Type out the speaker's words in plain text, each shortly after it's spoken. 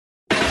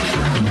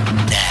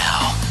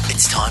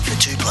time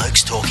for Two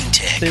Blokes Talking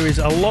Tech. There is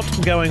a lot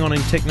going on in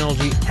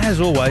technology,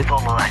 as always.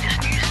 All the latest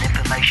news and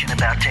information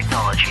about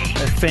technology.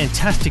 It's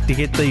fantastic to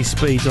get these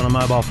speeds on a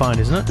mobile phone,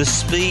 isn't it? The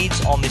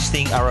speeds on this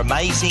thing are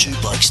amazing. Two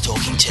Blokes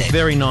Talking Tech.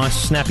 Very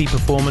nice, snappy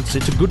performance.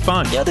 It's a good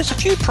phone. Yeah, there's a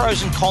few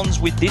pros and cons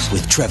with this.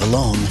 With Trevor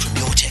Long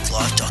from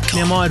YourTechLife.com.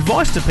 Now, my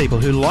advice to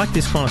people who like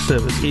this kind of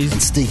service is...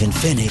 And Stephen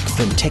Fennick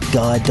from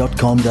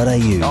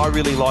TechGuide.com.au. I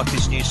really like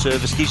this new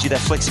service. Gives you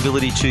that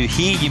flexibility to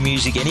hear your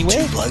music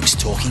anywhere. Two Blokes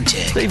Talking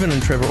Tech. Stephen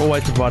and Trevor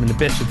always providing the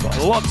best advice.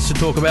 Lots to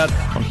talk about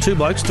on Two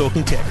Blokes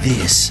Talking Tech.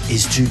 This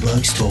is Two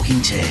Blokes Talking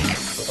Tech.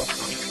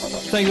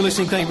 Thank you for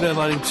listening. Thank you for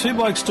downloading Two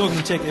Blokes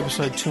Talking Tech,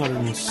 episode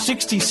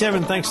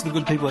 267. Thanks to the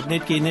good people at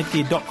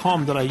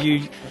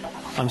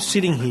netgear.com.au. I'm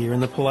sitting here in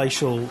the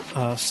palatial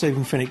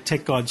Stephen Fennick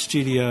Tech Guide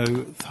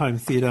studio home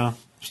theatre.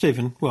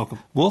 Stephen, welcome.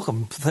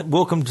 Welcome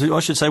to, I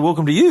should say,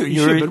 welcome to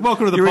you. But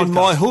welcome to the you're podcast. In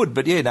my hood,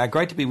 but yeah, no,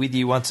 great to be with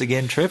you once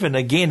again, Trev. And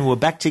again, we're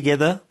back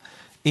together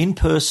in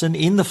person,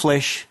 in the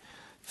flesh,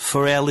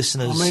 for our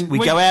listeners. I mean, we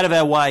go out of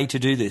our way to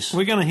do this.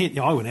 We're going to hit...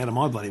 I went out of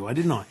my bloody way,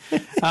 didn't I?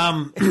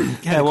 How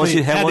was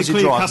your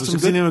drive?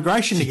 Customs and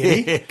immigration to get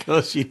here. Yeah, of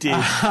course you did.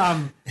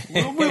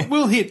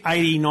 We'll hit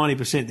 80,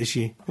 90% this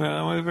year.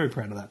 Well, we're very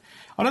proud of that.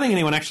 I don't think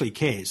anyone actually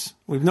cares.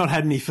 We've not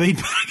had any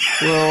feedback.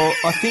 Well,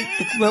 I think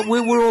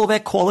we're all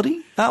about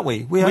quality, aren't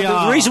we? We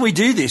are. The reason we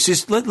do this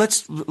is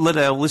let's let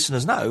our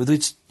listeners know that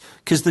it's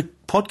because the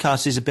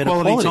podcast is a better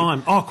quality.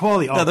 Time. Oh,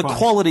 quality. Oh, no, the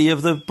quality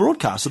of the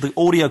broadcast, of the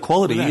audio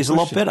quality is a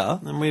lot better.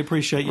 And we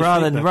appreciate your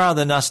rather feedback.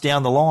 than us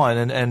down the line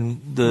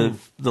and the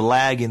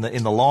lag in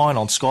the line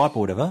on Skype or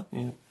whatever.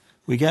 Yeah.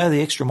 We go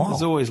the extra mile.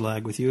 There's always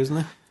lag with you, isn't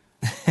there?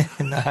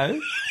 No,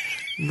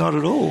 not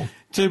at all.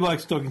 Two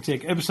Blokes Talking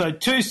Tech,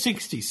 episode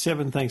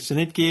 267, thanks to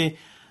Netgear.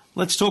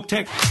 Let's talk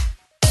tech.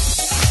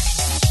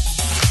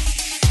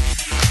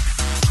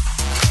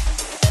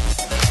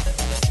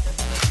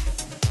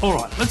 All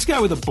right, let's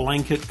go with a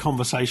blanket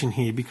conversation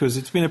here because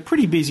it's been a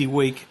pretty busy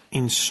week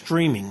in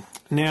streaming.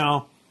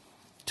 Now,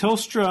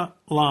 Telstra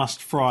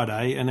last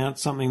Friday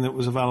announced something that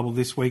was available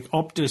this week.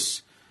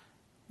 Optus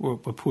were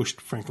pushed,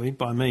 frankly,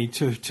 by me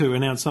to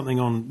announce something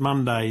on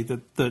Monday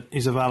that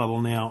is available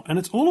now. And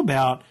it's all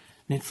about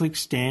Netflix,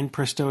 Stan,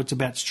 Presto. It's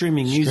about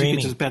streaming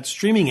music. It's about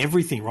streaming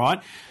everything,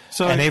 right?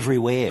 So and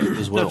everywhere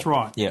as well. That's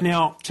right. Yep.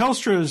 Now,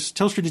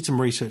 Telstra did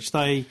some research.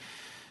 They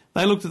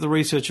looked at the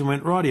research and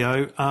went,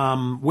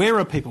 rightio, where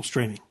are people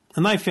streaming?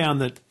 And they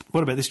found that,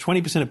 what about this,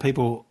 20% of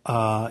people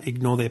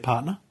ignore their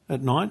partner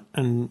at night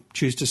and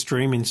choose to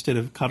stream instead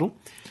of cuddle.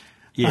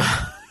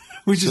 Yeah.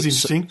 Which is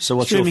interesting. So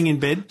what's streaming in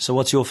bed. So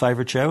what's your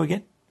favourite show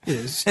again?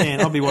 Yeah,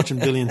 Stan. I'll be watching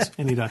Billions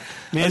any day.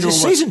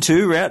 Is season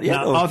 2 out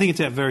yet? No, I think it's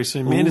out very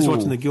soon. Amanda's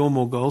watching the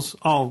Gilmore Girls.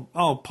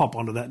 I'll pop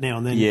onto that now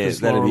and then. Yeah,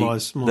 that'll be my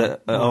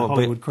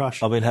Hollywood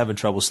crush. I've been having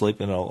trouble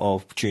sleeping.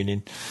 I'll tune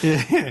in.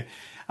 Yeah.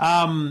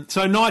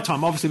 So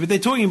nighttime, obviously, but they're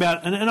talking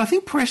about, and I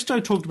think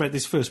Presto talked about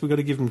this first. We've got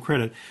to give them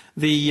credit.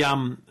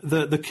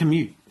 The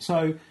commute.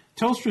 So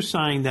Telstra's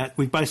saying that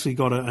we've basically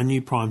got a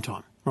new prime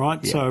time, right?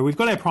 Yeah. So we've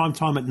got our prime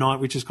time at night,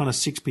 which is kind of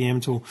 6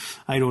 p.m. till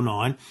 8 or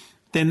 9.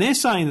 Then they're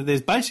saying that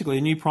there's basically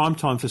a new prime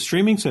time for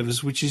streaming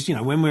services, which is,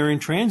 when we're in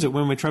transit,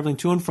 when we're travelling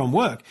to and from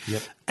work.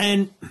 Yep.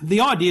 And the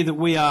idea that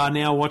we are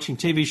now watching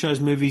TV shows,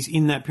 movies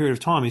in that period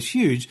of time is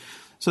huge.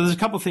 So there's a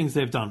couple of things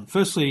they've done.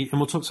 Firstly, and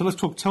let's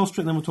talk Telstra,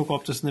 and then we'll talk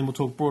Optus, and then we'll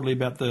talk broadly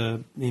about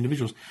the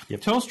individuals. Yep.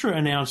 Telstra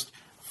announced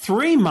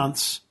 3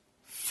 months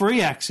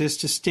free access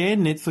to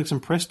Stan, Netflix,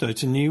 and Presto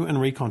to new and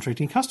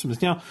recontracting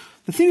customers. Now,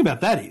 the thing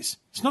about that is,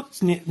 it's not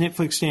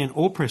Netflix, Stan,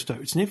 or Presto.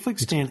 It's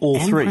Netflix, Stan,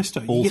 and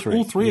Presto. You get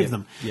all three of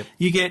them. Yep.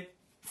 You get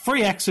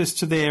free access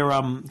to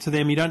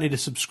them. You don't need a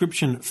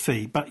subscription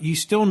fee, but you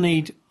still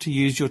need to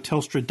use your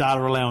Telstra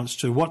data allowance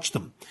to watch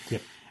them.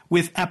 Yep.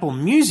 With Apple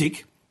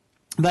Music,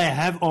 they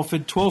have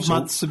offered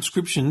 12-month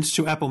subscriptions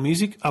to Apple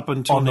Music up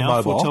until on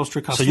now for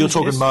Telstra customers. So you're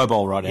talking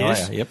mobile right now,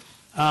 yes. Yep.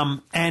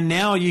 And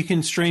now you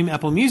can stream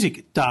Apple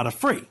Music data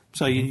free,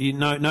 so you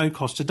no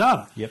cost to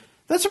data. Yep.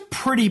 That's a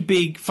pretty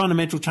big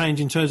fundamental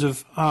change in terms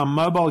of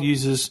mobile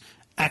users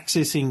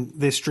accessing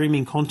their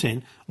streaming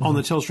content on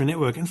the Telstra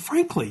network. And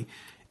frankly,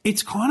 it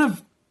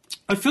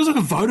feels like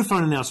a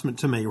Vodafone announcement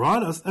to me,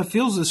 right? It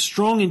feels as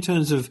strong in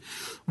terms of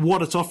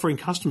what it's offering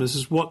customers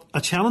as what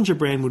a challenger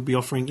brand would be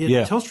offering.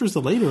 Yeah. Telstra is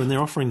the leader and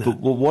they're offering that. But,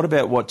 well, what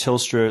about what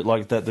Telstra,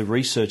 like the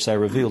research they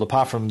revealed,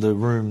 apart from the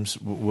rooms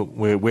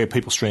where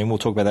people stream, we'll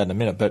talk about that in a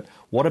minute, but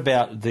what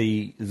about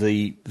the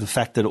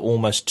fact that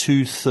almost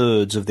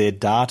 2/3 of their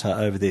data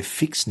over their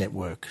fixed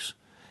networks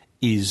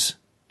is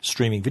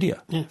streaming video?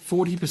 Yeah,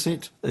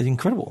 40%. It's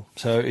incredible.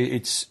 So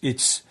it's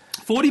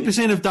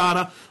 40% of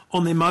data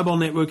on their mobile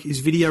network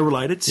is video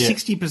related.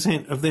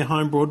 60% of their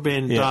home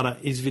broadband data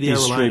is video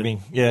related.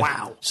 Streaming. Yeah.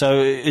 Wow.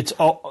 So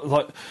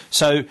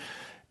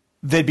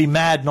they'd be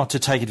mad not to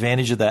take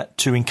advantage of that,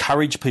 to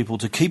encourage people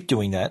to keep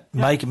doing that,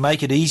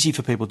 make it easy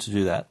for people to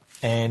do that,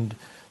 and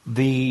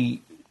the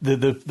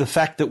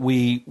fact that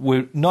we're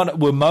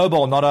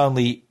mobile not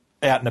only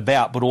out and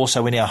about, but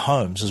also in our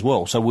homes as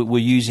well. So we're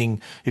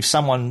using, if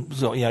someone,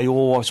 you're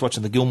always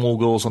watching the Gilmore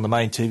Girls on the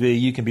main TV,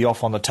 you can be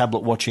off on the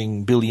tablet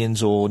watching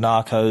Billions or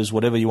Narcos,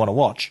 whatever you want to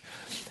watch.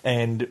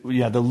 And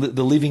the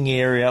living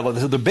area, like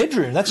the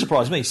bedroom, that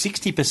surprised me.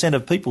 60%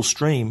 of people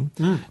stream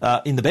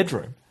in the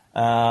bedroom.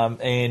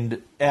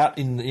 And out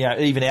in,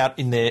 even out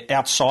in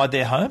outside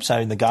their home, so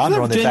in the garden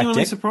or on their back deck. Does that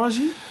genuinely surprise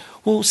you?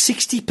 Well,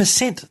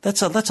 60%.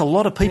 That's a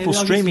lot of people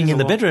streaming in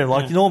the bedroom.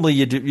 Like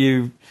normally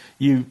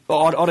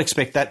I'd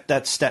expect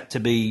that stat to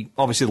be,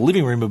 obviously the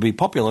living room would be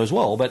popular as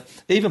well, but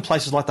even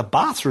places like the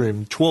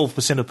bathroom,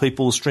 12% of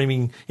people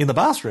streaming in the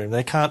bathroom.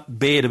 They can't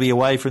bear to be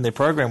away from their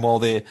program while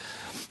they're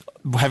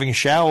having a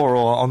shower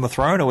or on the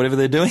throne or whatever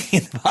they're doing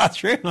in the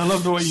bathroom. I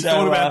love the way you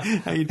thought about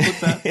how you put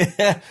that.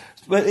 Yeah,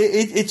 but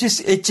it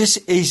just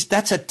is,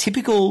 that's a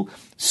typical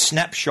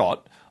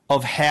snapshot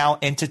of how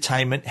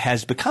entertainment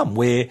has become,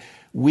 where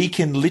we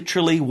can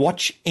literally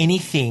watch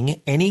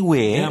anything,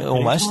 anywhere,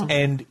 almost,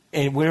 and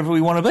wherever we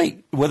want to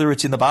be, whether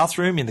it's in the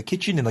bathroom, in the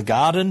kitchen, in the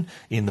garden,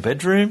 in the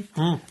bedroom.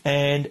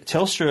 And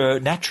Telstra are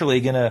naturally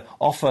going to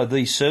offer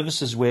these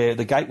services where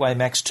the Gateway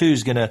Max 2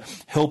 is going to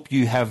help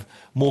you have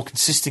more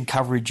consistent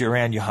coverage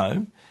around your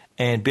home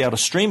and be able to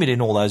stream it in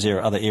all those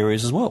other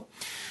areas as well.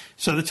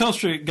 So the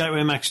Telstra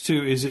Gateway Max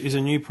 2 is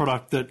a new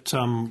product that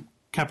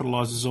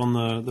capitalises on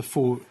the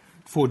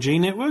 4G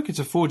network. It's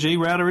a 4G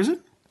router, is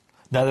it?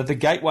 No, the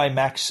Gateway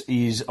Max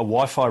is a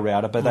Wi-Fi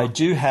router, but they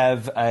do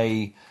have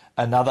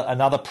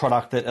another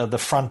product, that the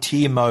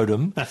Frontier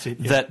modem. That's it.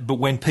 Yeah. But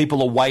when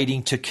people are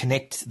waiting to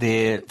connect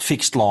their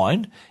fixed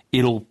line,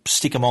 it'll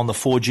stick them on the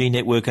 4G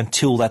network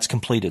until that's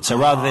completed. So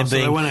rather than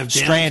being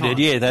stranded,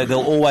 they'll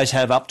always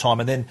have uptime,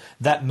 and then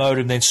that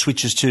modem then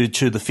switches to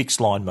the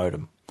fixed line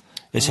modem.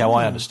 Is how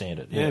I understand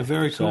it. Yeah,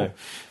 very cool.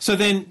 So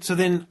then it's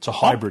a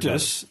hybrid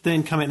Optus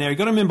then come out now. You've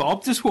got to remember,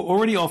 Optus were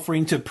already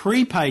offering to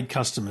prepaid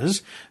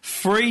customers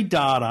free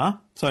data,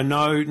 so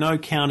no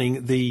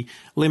counting the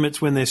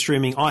limits when they're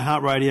streaming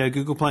iHeartRadio,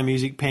 Google Play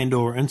Music,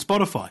 Pandora and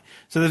Spotify.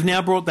 So they've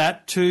now brought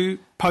that to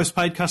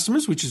postpaid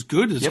customers, which is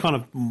good. It's kind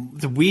of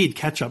the weird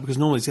catch-up because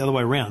normally it's the other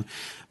way around.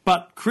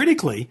 But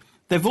critically,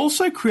 they've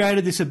also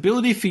created this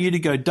ability for you to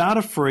go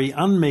data-free,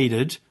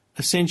 unmetered,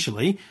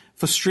 essentially,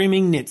 for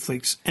streaming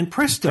Netflix and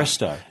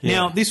Presto.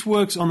 Now, this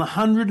works on the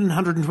 $100 and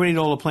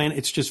 $120 plan.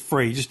 It's just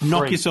free. Just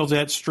knock yourselves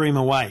out, stream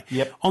away.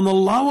 Yep. On the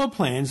lower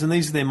plans, and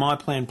these are their My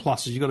Plan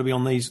Pluses, you've got to be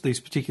on these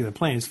particular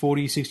plans,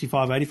 40,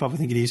 65, 85, I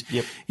think it is.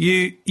 Yep.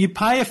 You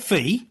pay a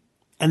fee,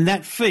 and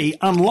that fee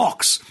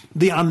unlocks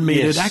the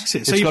unmetered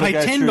access. So you pay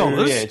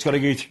 $10. It's got to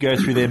go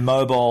through their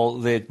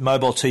mobile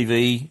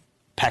TV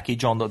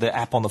package on the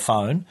app on the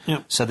phone,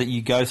 so that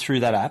you go through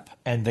that app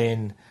and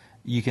then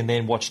you can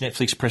then watch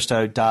Netflix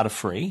Presto data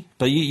free.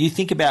 But you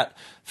think about,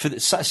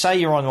 say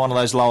you're on one of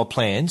those lower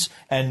plans,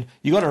 and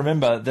you got to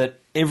remember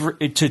that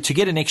to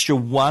get an extra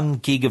 1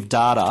 gig of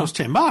data, it costs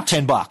 $10.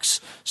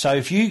 $10. So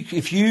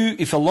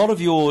if a lot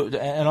of your,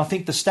 and I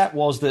think the stat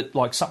was that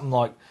something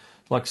like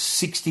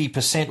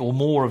 60% or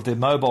more of their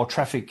mobile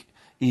traffic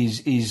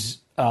is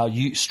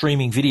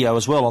streaming video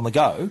as well on the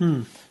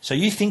go. So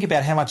you think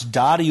about how much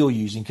data you're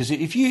using, because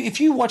if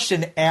you watched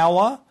an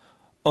hour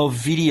of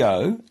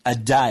video a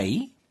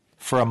day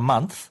for a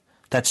month,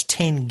 that's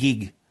 10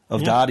 gig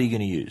of data you're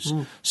going to use.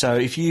 So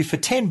if you, for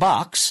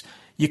 $10,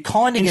 you're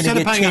kind of going to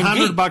get 10 gig. Instead of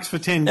paying $100 for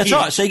 10 That's gig.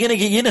 right. So you're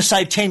going to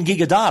save 10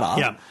 gig of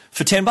data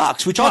for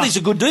 $10, which I think is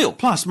a good deal.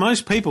 Plus,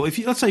 most people,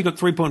 let's say you've got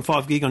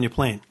 3.5 gig on your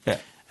plan. Yeah.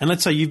 And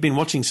let's say you've been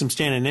watching some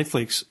standard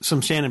Netflix,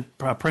 some standard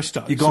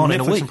Presto. You're gone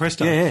in Netflix a week. And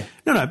Presto. Yeah.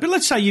 No, but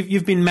let's say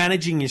you've been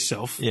managing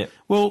yourself. Yeah.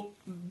 Well,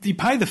 you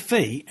pay the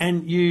fee,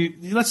 and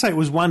let's say it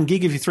was 1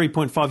 gig of your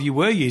 3.5 you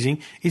were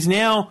using is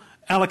now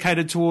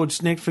allocated towards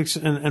Netflix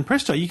and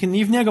Presto.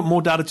 You've now got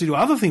more data to do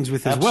other things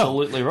with as well.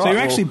 Absolutely right. So you're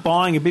actually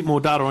buying a bit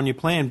more data on your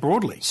plan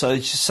broadly. So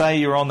say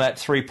you're on that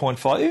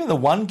 3.5, even the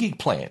 1 gig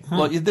plan.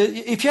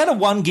 If you had a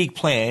 1 gig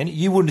plan,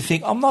 you wouldn't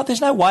think,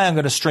 there's no way I'm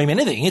going to stream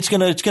anything. It's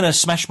going to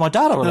smash my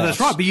data. No, that's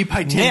right. But you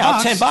pay $10.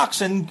 Now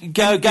 $10 and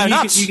go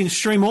nuts. You can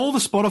stream all the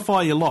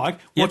Spotify you like,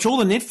 watch all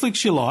the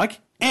Netflix you like,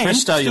 and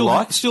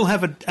Presto still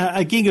have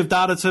a gig of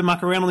data to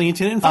muck around on the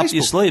internet and Facebook. Up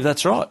your sleeve,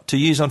 that's right, to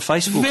use on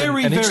Facebook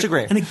and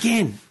Instagram. And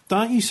again,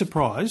 aren't you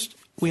surprised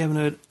we haven't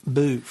heard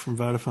boo from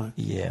Vodafone?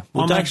 Yeah.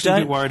 Well, I'm actually a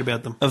bit worried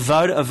about them. A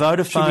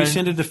Vodafone... Should we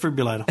send a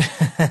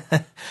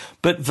defibrillator?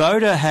 But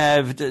Voda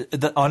have...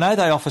 I know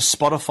they offer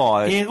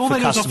Spotify all for they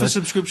do is customers, offer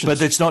subscriptions.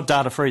 but it's not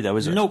data-free though,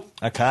 is it? Nope.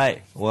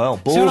 Okay. Well,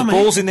 I mean?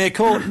 balls in their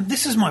court.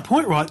 This is my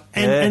point, right?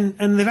 And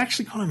they've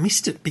actually kind of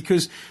missed it,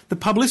 because the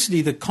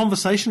publicity, the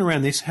conversation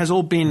around this has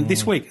all been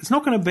this week. It's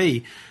not going to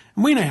be...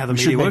 And we know how the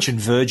media works. You should mention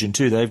Virgin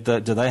too. Do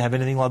they have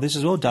anything like this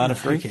as well? Data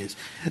free? Who cares?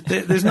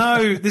 There's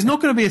not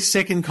going to be a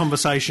second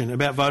conversation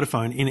about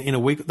Vodafone in a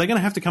week. They're going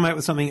to have to come out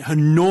with something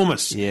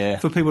enormous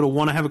for people to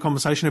want to have a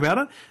conversation about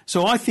it.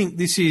 So I think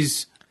this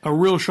is a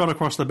real shot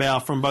across the bow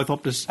from both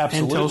Optus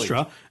and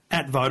Telstra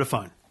at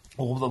Vodafone.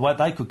 Or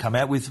they could come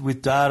out with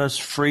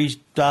free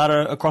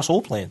data across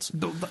all plans.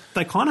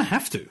 They kind of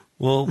have to.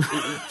 Well, you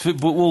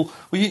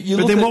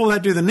But look then at, what will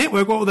that do to the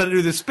network? What will that do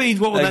to the speeds?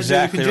 What will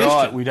exactly that do to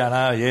congestion? right. We don't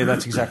know. Yeah,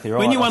 that's exactly right.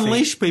 When you I think.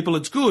 unleash people,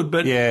 it's good,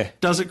 but Yeah.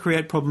 does it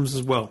create problems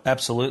as well?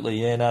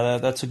 Absolutely, yeah, no,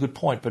 that's a good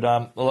point. But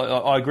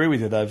I agree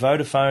with you though.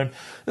 Vodafone,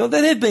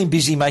 they've been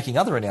busy making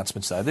other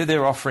announcements though.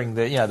 They're offering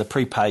the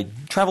prepaid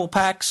travel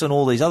packs and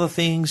all these other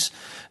things.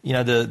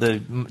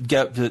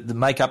 The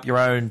make up your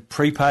own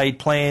prepaid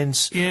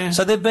plans. Yeah.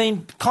 So they've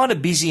been kind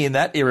of busy in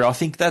that area. I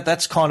think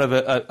that's kind of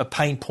a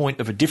pain point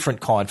of a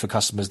different kind for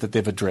customers that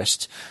they've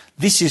addressed.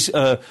 This is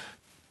the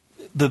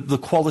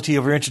quality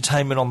of your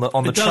entertainment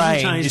on the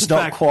train is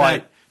not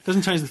quite.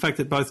 Doesn't change the fact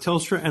that both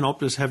Telstra and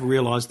Optus have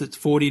realised that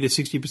 40 to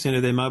 60%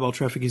 of their mobile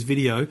traffic is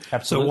video.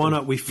 Absolutely. So why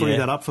not we free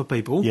that up for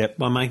people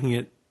by making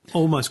it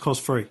almost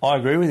cost-free? I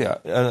agree with you.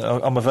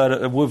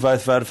 We're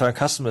both Vodafone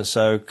customers,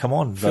 so come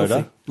on,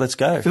 Voda, let's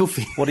go.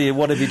 Filthy.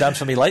 What have you done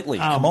for me lately?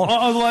 Come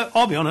on.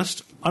 I'll be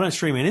honest, I don't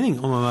stream anything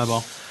on my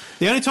mobile.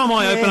 The only time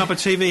I open up a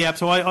TV app,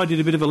 so I did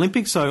a bit of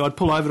Olympics, so I'd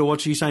pull over to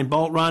watch Usain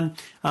Bolt run.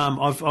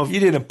 You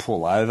didn't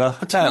pull over.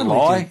 Don't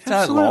lie.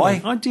 Don't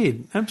lie. I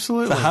did,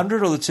 absolutely. The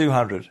 100 or the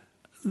 200?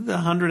 The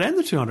 100 and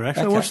the 200,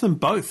 actually. Okay. I watched them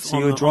both. So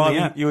you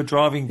were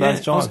driving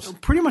both times?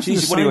 Pretty much in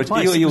the same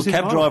place. You're a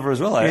cab driver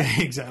as well, eh?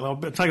 Yeah, exactly. I'll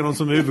take it on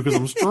some Uber because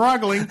I'm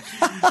struggling.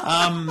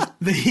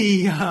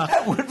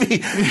 That would be...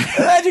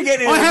 Imagine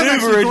getting in an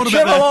Uber and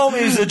Trevor Long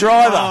is the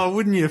driver. Oh,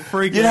 wouldn't you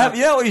freak out?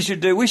 You know what you should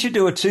do? We should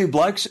do a two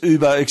blokes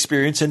Uber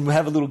experience and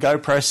have a little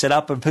GoPro set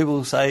up and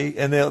people say,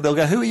 and they'll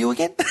go, who are you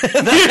again?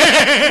 Go,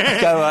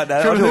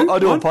 no, I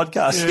do a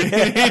podcast.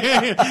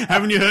 Yeah.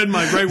 Haven't you heard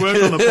my great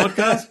work on the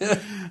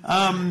podcast?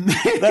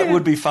 That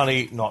would be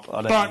funny. I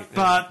forget what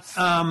I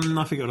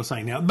was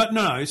saying now. But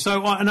no. So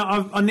you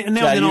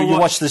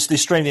watch this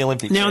stream the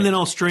Olympics. Now and then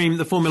I'll stream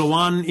the Formula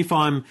One if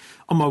I'm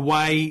on my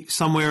way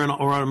somewhere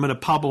or I'm at a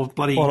pub or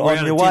bloody.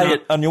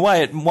 On your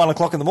way at 1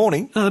 o'clock in the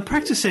morning. No, the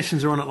practice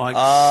sessions are on at like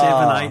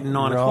 7, 8, and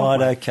 9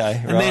 o'clock. Right,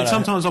 okay. And then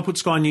sometimes I'll put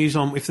Sky News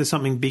on if there's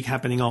something big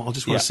happening. I'll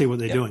just want to see what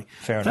they're doing.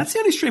 Fair enough. That's the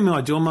only streaming I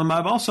do on my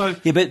mobile. So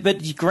yeah,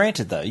 but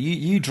granted though,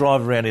 you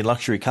drive around in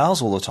luxury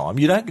cars all the time.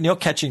 You're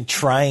not catching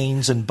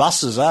trains and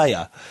buses, are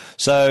you?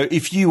 So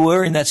if you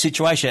were in that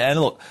situation, and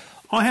look,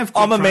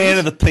 I'm a man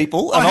of the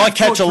people, and I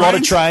catch a lot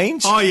of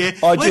trains. Oh, yeah.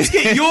 Let's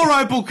get your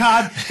Opal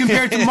card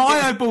compared to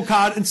my Opal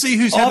card and see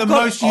who's had the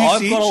most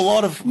usage. I've got a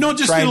lot of not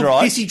just train little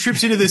rides. pissy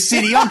trips into the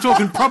city. I'm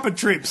talking proper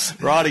trips.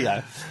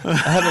 Rightio. I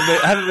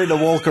haven't been to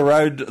Walker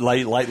Road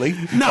lately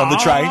no, on the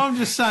train. I'm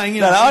just saying.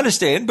 No, I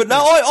understand, but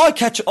no, I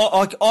catch.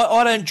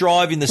 I don't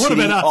drive in the city.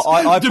 What about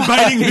us?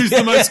 Debating who's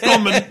the most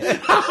common.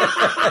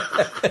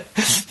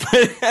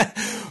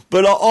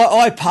 But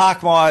I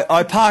park my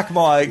car.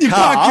 You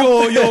park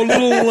your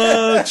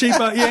little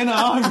cheaper. Yeah, no,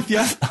 I'm with you.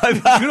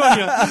 Good on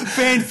you.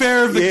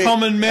 Fanfare of the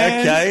common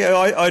man. Okay,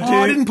 I do.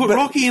 I didn't put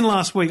Rocky in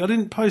last week. I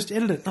didn't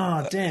post-edit it.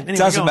 Oh, damn. Anyway,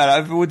 doesn't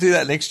matter. We'll do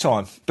that next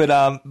time.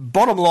 But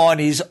bottom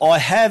line is, I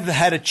have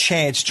had a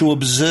chance to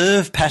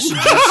observe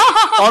passengers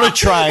on a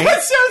train.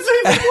 That sounds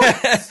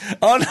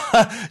even worse.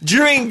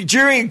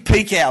 During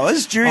peak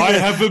hours. I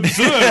have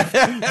observed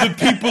the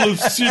people of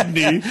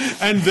Sydney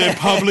and their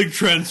public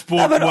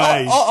transport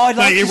ways.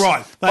 You're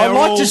right. I'd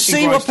like to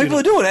see what people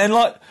are doing. And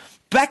like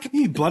back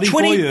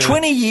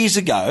 20 years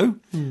ago,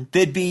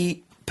 there'd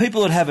be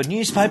people that have a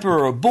newspaper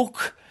or a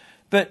book.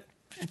 But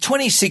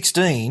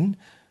 2016,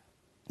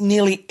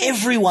 nearly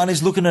everyone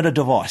is looking at a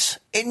device.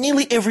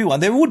 Nearly everyone.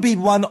 There would be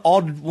one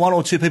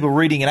or two people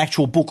reading an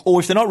actual book, or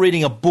if they're not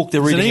reading a book,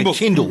 they're reading a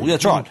Kindle.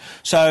 That's right.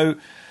 So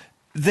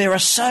there are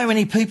so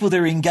many people that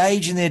are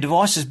engaged in their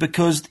devices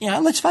because,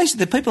 let's face it,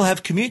 the people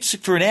have commutes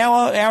for an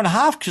hour and a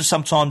half because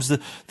sometimes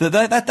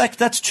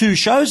that's two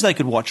shows they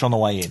could watch on the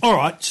way in. All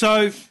right,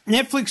 so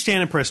Netflix,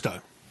 Stan and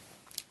Presto.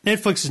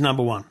 Netflix is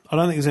number one. I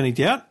don't think there's any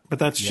doubt, but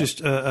that's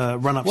just a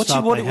run-up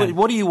start.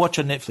 What do you watch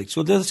on Netflix?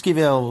 Well, let's give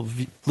our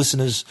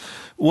listeners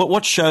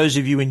what shows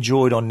have you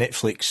enjoyed on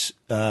Netflix?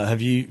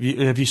 Have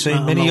you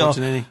seen many? I'm not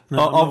watching any.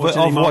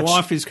 My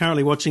wife is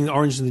currently watching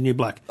Orange is the New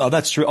Black. Oh,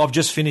 that's true. I've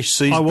just finished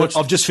the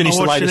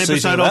latest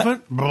season of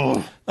it.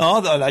 Oh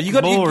no, you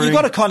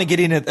got to kind of get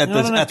in at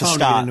the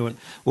start.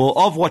 Well,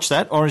 I've watched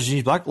that Orange is the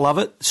New Black. Love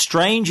it.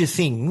 Stranger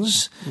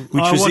Things,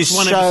 which was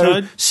this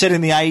show set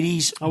in the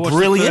 80s.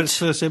 Brilliant. The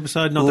first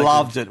episode.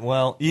 Loved it.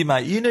 Well,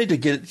 you need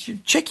to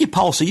check your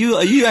pulse. Are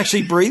you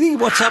actually breathing?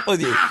 What's up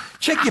with you?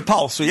 Check your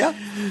pulse, will you?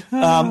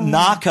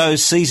 Narcos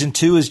season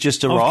 2 has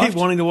just arrived. I keep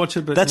wanting to watch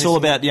it, but that's all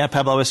about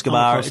Pablo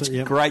Escobar. It's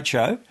a great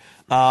show.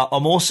 I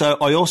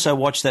also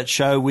watched that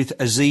show with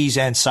Aziz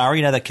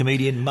Ansari, that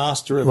comedian,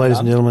 Master of None. Ladies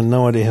and gentlemen,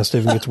 no idea how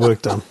Stephen gets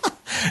work done.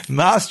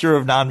 Master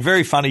of None,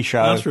 very funny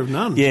show. Master of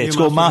None. Yeah, it's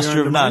called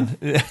Master of None.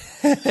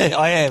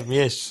 I am,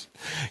 yes,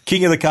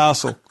 King of the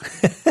Castle.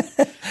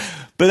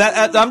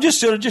 But I'm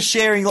just sort of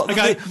sharing.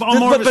 Okay, my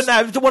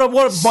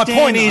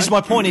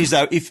point is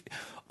though, if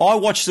I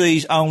watch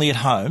these only at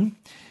home,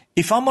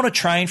 if I'm on a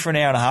train for an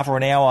hour and a half or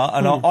an hour,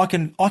 and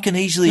I can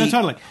easily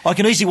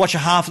watch a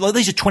half. Like,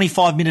 these are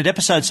 25-minute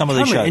episodes. Some of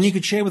these shows, and you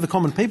could share with the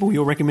common people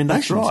your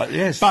recommendations. That's right.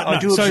 Yes, but I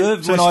do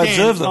observe when I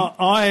observe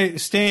them.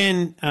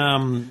 Stan,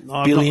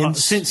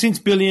 Billions. Since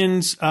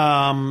Billions,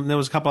 there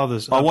was a couple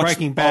others.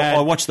 Breaking Bad.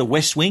 I watched The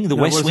West Wing.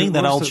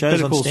 That old show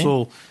on Stan.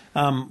 Saul.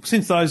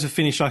 Since those have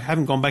finished, I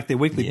haven't gone back there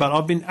weekly, but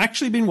I've been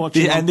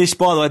watching. And this,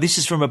 by the way, this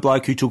is from a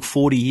bloke who took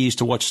 40 years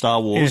to watch Star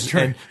Wars,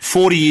 true. and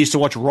 40 years to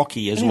watch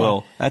Rocky as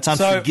well. That's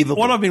unforgivable. So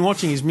what I've been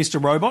watching is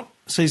Mr. Robot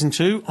season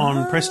 2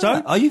 on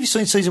Presto. Oh, you've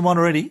seen season 1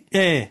 already?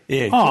 Yeah.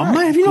 Oh,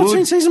 mate, have you not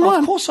seen season 1?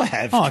 Of course I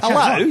have. Oh, okay, hello,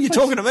 right. you're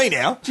talking to me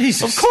now.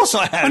 Jesus, of course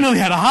I have. I nearly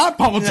had a heart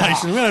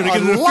palpitation. I'm going to get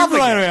a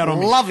defibrillator out on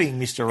me. Loving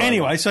Mr. Robot.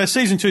 Anyway, so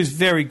season 2 is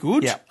very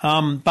good. Yeah.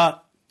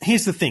 But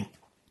here's the thing: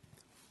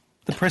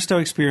 the Presto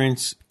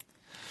experience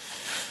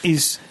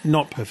is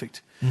not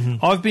perfect.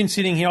 Mm-hmm. I've been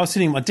sitting here. I was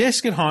sitting at my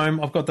desk at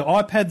home. I've got the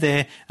iPad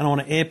there, and I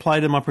want to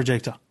AirPlay to my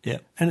projector. Yeah,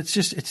 and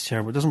it's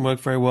terrible. It doesn't work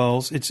very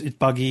well. It's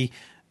buggy.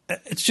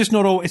 It's just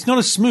not all. It's not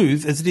as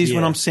smooth as it is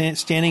when I'm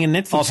standing in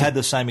Netflix. I've had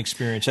the same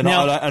experience. And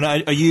now,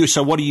 are you?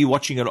 So what are you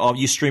watching it? Are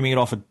you streaming it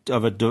off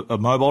a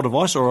mobile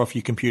device or off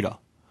your computer?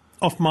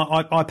 Off my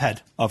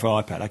iPad. Off an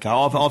iPad. Okay,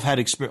 I've had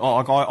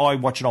experience. I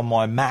watch it on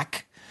my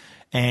Mac,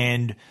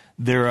 and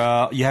you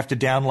have to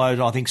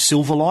download, I think,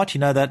 Silverlight. You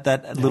know that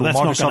little that's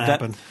Microsoft not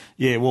happen.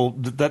 Yeah, well,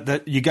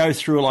 that you go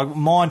through, like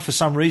mine for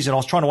some reason. I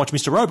was trying to watch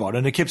Mr. Robot,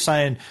 and it kept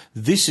saying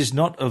this is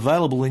not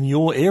available in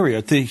your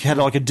area. It had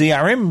like a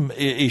DRM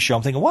issue.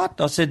 I'm thinking,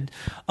 what? I said,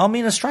 I'm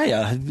in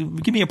Australia.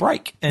 Give me a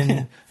break.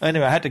 And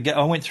anyway, I had to get.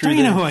 I went through. Don't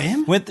you know who I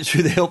am? Went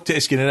through the help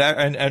desk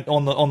and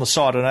on the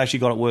site, and I actually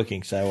got it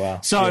working.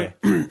 So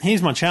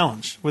here's my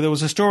challenge. Well, there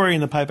was a story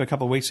in the paper a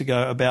couple of weeks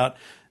ago about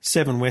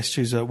Seven West,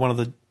 who's one of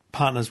the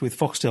partners with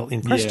Foxtel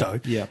in Presto,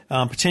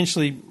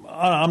 potentially.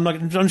 I'm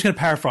just going to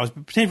paraphrase,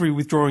 but potentially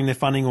withdrawing their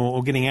funding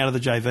or getting out of the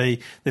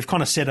JV. They've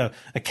kind of set a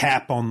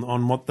cap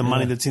on what the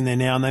money that's in there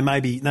now, and they may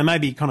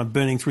be kind of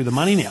burning through the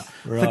money now.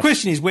 Right. The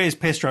question is, where's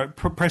Presto?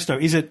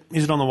 Is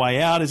it on the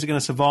way out? Is it going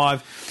to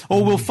survive,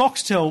 or will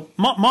Foxtel?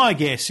 My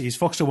guess is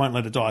Foxtel won't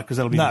let it die because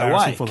that'll be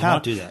embarrassing for them.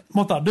 Can't do that.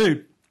 What they'll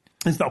do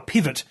is they'll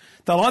pivot.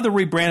 They'll either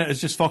rebrand it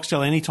as just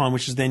Foxtel Anytime,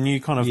 which is their new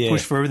kind of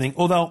push for everything,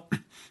 or they'll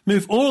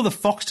move all of the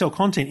Foxtel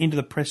content into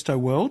the Presto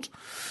world.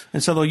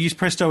 And so they'll use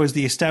Presto as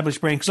the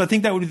established brand, because I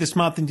think that would be the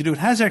smart thing to do. It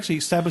has actually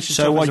established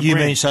itself as a brand.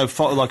 So what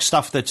you mean, like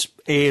stuff that's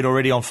aired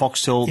already on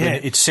Foxtel,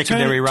 then its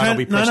secondary run will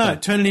be Presto? No,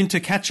 turn it into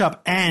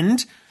catch-up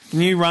and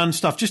new run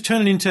stuff. Just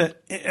turn it into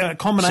a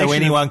combination. So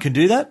anyone can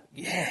do that?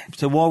 Yeah.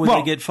 So why would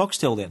they get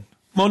Foxtel then?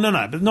 Well, no,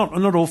 but not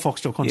all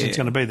Foxtel content's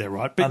going to be there,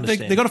 right? But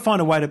they've got to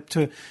find a way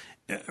to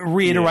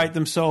reiterate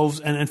themselves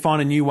and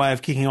find a new way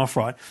of kicking off,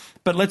 right?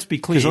 But let's be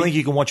clear. Because I think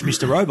you can watch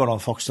Mr. Robot on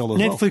Foxtel as well.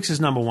 Netflix is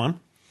number 1.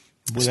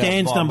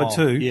 Stan's number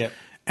 2. Yeah.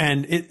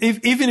 And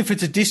even if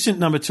it's a distant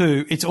number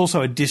 2, it's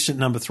also a distant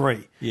number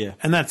 3. Yeah.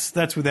 And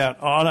that's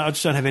without... I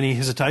just don't have any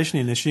hesitation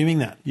in assuming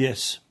that.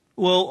 Yes.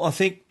 Well, I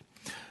think...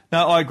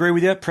 No, I agree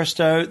with you.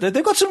 Presto,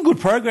 they've got some good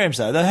programs,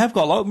 though. They have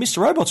got Mr.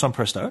 Robot's on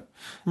Presto.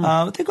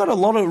 They've got a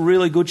lot of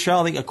really good show.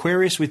 I think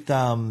Aquarius with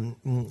David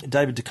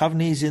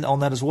Duchovny's on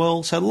that as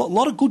well. So a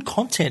lot of good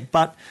content.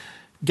 But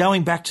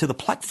going back to the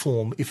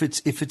platform, if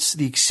it's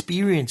the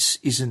experience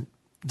isn't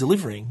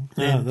delivering,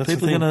 then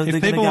people are going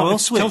to go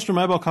elsewhere. Telstra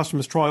mobile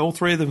customers try all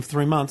 3 of them for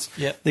 3 months.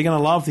 Yep. They're going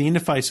to love the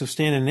interface of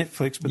Stan and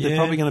Netflix, but they're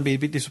probably going to be a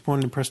bit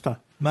disappointed in Presto.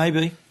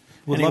 Maybe.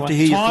 Would love to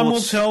hear your time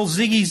thoughts. will tell.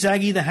 Ziggy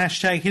Zaggy, the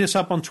hashtag. Hit us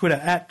up on Twitter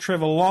at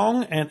Trevor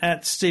Long and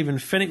at Stephen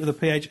Fennick with a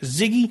PH.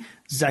 Ziggy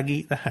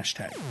Zaggy, the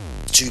hashtag.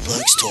 Two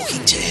Blokes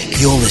Talking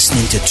Tech. You're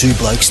listening to Two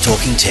Blokes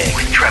Talking Tech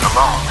with Trevor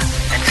Long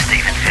and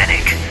Stephen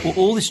Fennick. Well,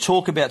 all this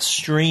talk about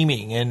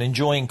streaming and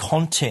enjoying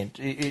content,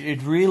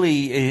 it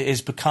really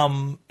has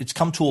come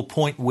to a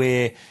point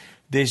where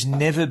there's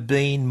never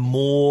been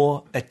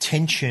more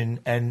attention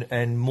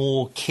and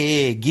more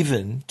care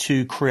given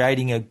to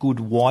creating a good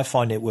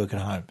Wi-Fi network at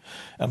home.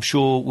 I'm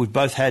sure we've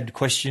both had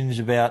questions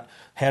about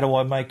how do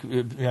I make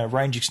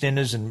range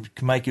extenders and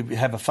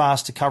have a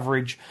faster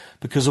coverage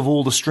because of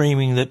all the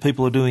streaming that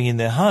people are doing in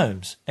their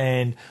homes.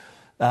 And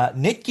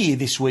Netgear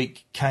this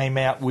week came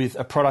out with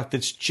a product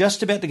that's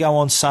just about to go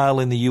on sale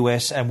in the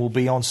US and will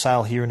be on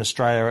sale here in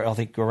Australia, I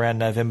think, around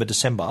November,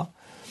 December.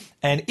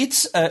 And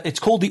it's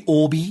called the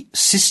Orbi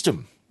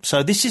system.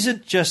 So this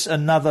isn't just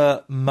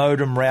another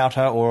modem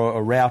router or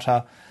a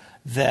router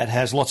that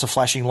has lots of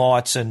flashing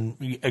lights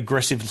and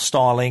aggressive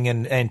styling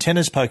and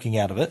antennas poking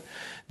out of it.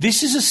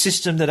 This is a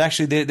system that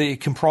actually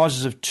it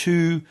comprises of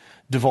 2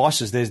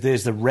 devices.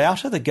 There's the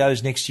router that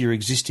goes next to your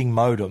existing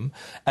modem,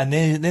 and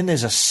then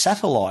there's a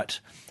satellite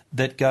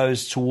that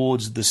goes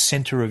towards the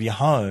centre of your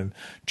home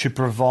to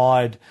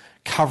provide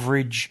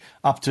coverage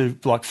up to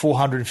like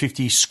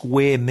 450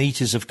 square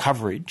metres of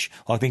coverage.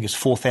 I think it's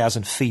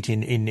 4,000 feet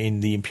in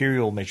the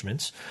imperial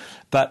measurements.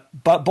 But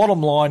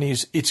bottom line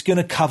is it's going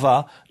to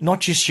cover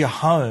not just your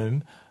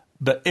home,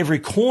 but every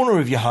corner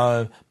of your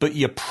home, but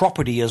your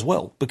property as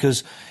well.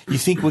 Because you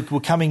think we're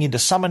coming into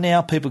summer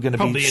now, people are going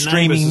to be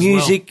streaming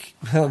music.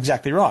 Well.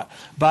 Exactly right.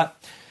 But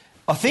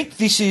I think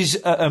this is,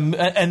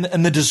 and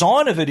the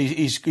design of it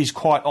is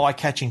quite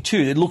eye-catching too.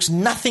 It looks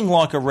nothing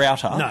like a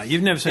router. No,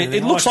 you've never seen it.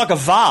 It looks like a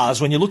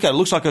vase when you look at it. It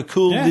looks like a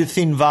cool,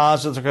 thin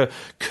vase. It's like a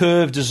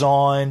curved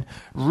design.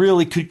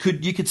 Really,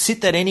 you could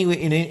sit that anywhere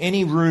in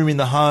any room in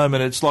the home,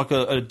 and it's like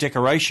a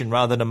decoration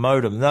rather than a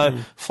modem. No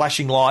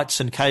flashing lights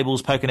and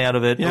cables poking out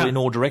of it in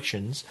all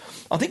directions.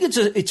 I think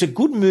it's a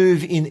good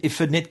move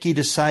for Netgear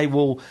to say,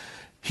 well,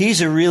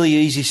 here's a really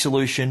easy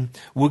solution.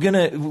 One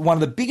of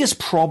the biggest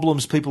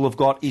problems people have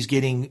got is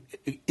getting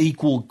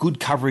equal good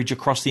coverage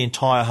across the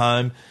entire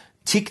home.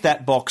 Tick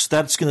that box.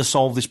 That's going to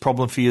solve this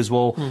problem for you as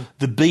well.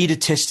 The beta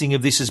testing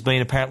of this has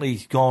been apparently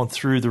gone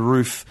through the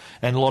roof,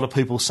 and a lot of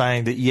people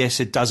saying that,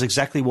 yes, it does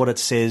exactly what it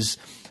says.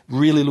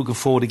 Really looking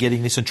forward to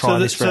getting this and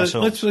trying this for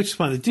ourselves. Let's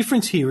explain. The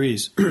difference here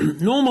is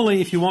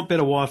normally if you want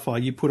better Wi-Fi,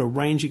 you put a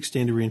range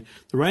extender in.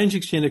 The range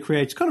extender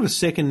creates kind of a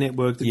second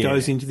network that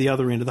goes into the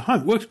other end of the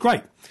home. It works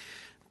great.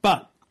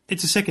 But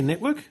it's a second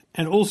network,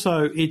 and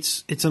also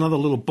it's another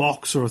little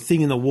box or a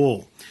thing in the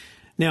wall.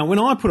 Now, when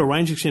I put a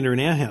range extender in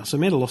our house,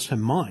 Amanda lost her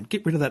mind.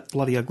 Get rid of that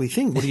bloody ugly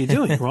thing. What are you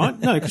doing, right?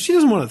 No, because she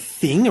doesn't want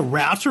a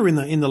router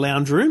in the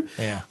lounge room,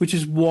 which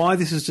is why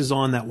this is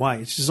designed that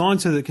way. It's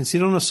designed so that it can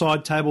sit on a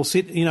side table,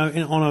 sit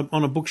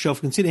on a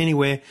bookshelf, can sit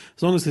anywhere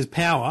as long as there's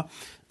power.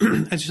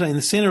 As you say, in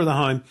the centre of the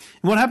home.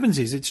 And what happens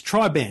is it's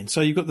tri-band.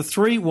 So you've got the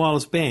 3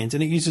 wireless bands,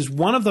 and it uses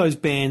one of those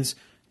bands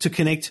to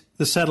connect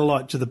the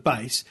satellite to the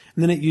base,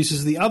 and then it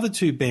uses the other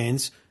 2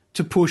 bands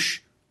to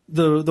push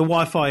the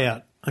Wi-Fi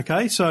out.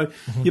 Okay, so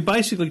you're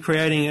basically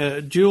creating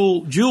a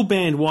dual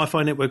band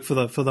Wi-Fi network for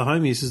the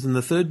home users, and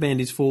the third band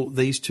is for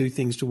these 2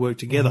 things to work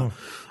together.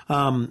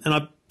 And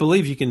I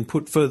believe you can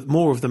put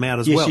more of them out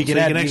as well. Yes, you can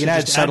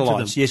add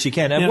satellites. Yes, you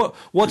can. And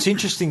what's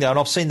interesting though, and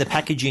I've seen the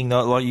packaging,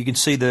 like you can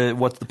see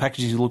what the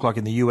packaging look like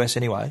in the US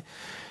anyway.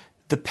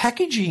 The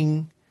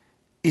packaging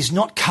is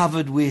not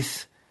covered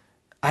with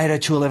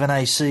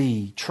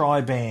 802.11ac,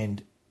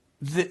 tri-band.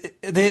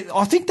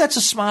 I think that's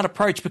a smart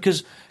approach,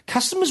 because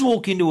customers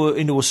walk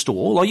into a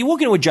store, like you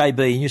walk into a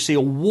JB and you see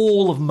a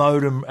wall of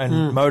modems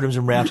and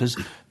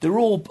routers. They're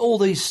all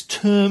these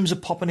terms are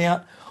popping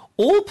out.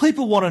 All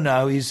people want to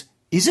know is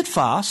it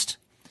fast?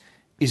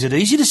 Is it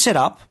easy to set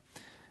up?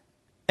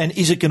 And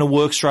is it going to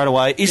work straight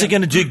away? Is it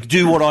going to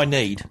do what I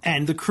need?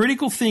 And the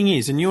critical thing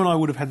is, and you and I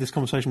would have had this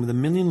conversation with a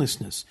million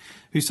listeners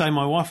who say,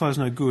 my Wi-Fi is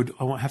no good,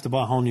 I won't have to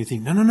buy a whole new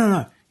thing.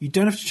 No. You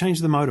don't have to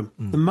change the modem.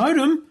 The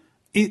modem,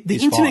 the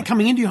internet fine.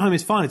 coming into your home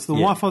is fine. It's the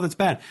Wi-Fi that's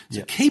bad.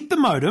 So keep the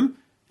modem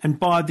and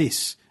buy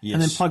this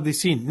and then plug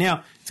this in.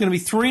 Now, it's going to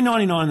be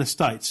 $399 in the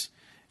States.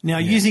 Now,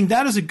 using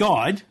that as a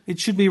guide, it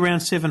should be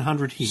around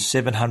 $700 here.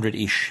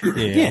 700-ish. Yeah, I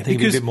think it'd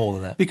be a bit more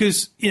than that.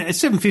 Because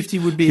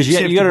 $750 would be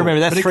acceptable. You got to remember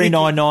that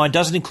 $399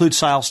 doesn't include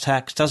sales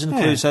tax, doesn't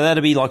include, so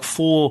that'd be like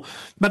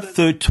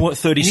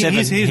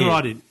 $437. Here's what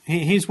I did.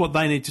 Here's what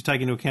they need to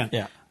take into account.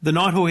 Yeah. The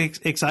Nighthawk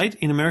X8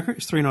 in America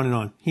is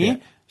 $399.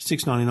 Here,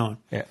 $699.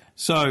 Yeah.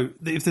 So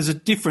if there's a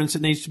difference,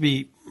 it needs to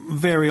be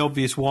very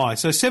obvious why.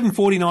 So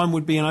 $749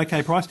 would be an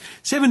okay price.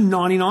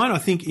 $799, I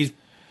think, is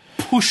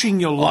pushing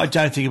your luck. I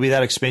don't think it'll be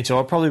that expensive.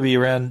 I'll probably be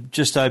around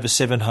just over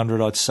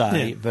 $700, I'd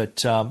say. Yeah.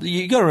 But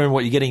you got to remember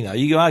what you're getting, though.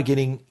 You are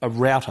getting a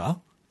router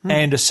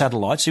and a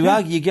satellite, so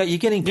you're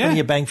getting plenty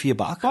of bang for your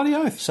buck. Bloody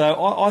oath.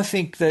 So I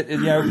think that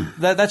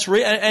that's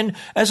and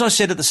as I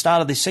said at the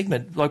start of this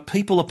segment, like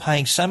people are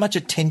paying so much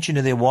attention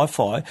to their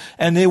Wi-Fi,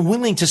 and they're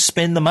willing to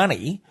spend the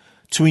money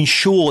to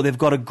ensure they've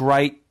got a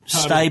great,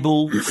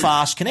 stable,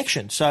 fast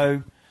connection.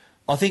 So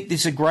I think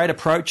this is a great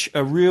approach,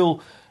 a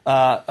real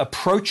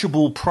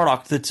approachable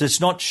product that's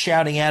not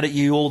shouting out at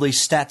you all these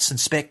stats and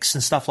specs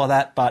and stuff like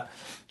that, but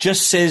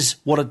just says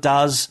what it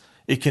does.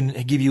 It can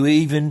give you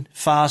even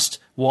fast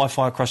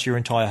Wi-Fi across your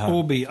entire home.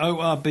 Orbi,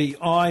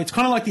 O-R-B-I. It's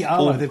kind of like the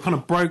Arlo. They've kind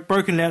of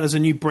broken it out as a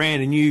new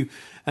brand,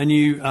 a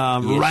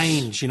new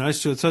range,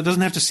 so it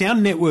doesn't have to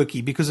sound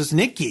networky because it's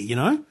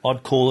Netgear,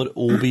 I'd call it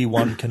Orbi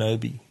One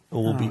Kenobi.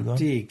 Orbi One.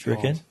 Dear Do you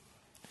reckon?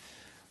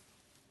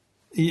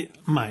 Yeah,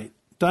 mate.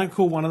 Don't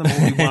call one of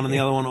them Orbi One and the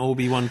other one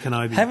Orbi One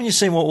Kenobi. Haven't you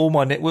seen all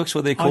my networks,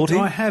 what they're called?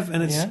 I have,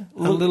 and it's a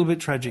little bit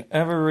tragic.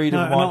 Have a read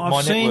of my networks.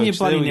 I've seen your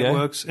bloody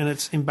networks, and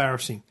it's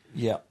embarrassing.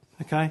 Yeah.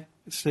 Okay,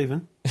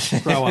 Stephen,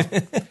 grow up.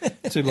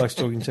 Two Blokes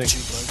Talking Tech.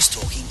 Two Blokes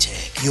Talking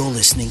Tech. You're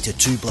listening to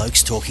Two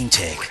Blokes Talking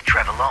Tech. With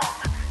Trevor Long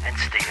and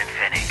Stephen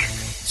Fennick.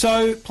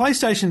 So,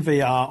 PlayStation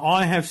VR,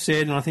 I have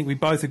said, and I think we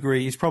both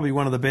agree, is probably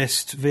one of the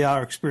best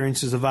VR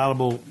experiences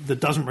available that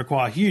doesn't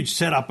require huge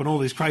setup and all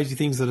these crazy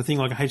things that a thing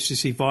like a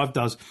HTC Vive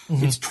does.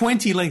 Mm-hmm. It's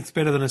 20 lengths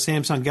better than a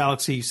Samsung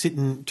Galaxy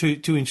sitting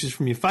 2 inches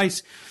from your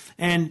face,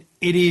 and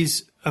it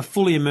is a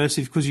fully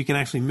immersive because you can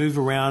actually move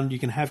around, you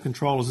can have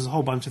controllers, there's a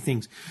whole bunch of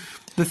things.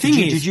 The thing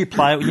did you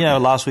play?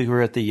 Last week we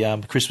were at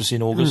the Christmas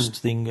in August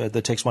thing,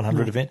 the Tex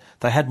 100 event.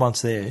 They had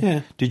once there.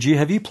 Yeah.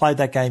 Have you played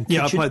that game?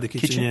 Yeah, I played the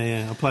kitchen.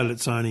 Yeah. I played it at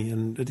Sony,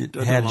 and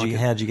how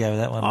did you go with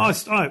that one? I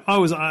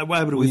was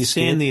able to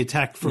withstand the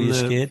attack from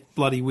the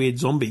bloody weird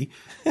zombie,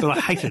 but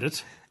I hated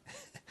it.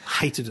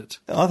 hated it.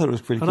 I thought it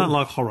was pretty I cool. don't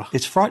like horror.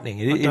 It's frightening.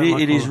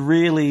 It is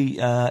really,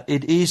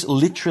 it is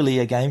literally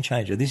a game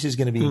changer. This is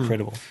going to be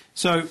incredible.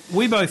 So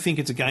we both think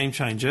it's a game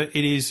changer.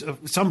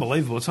 It's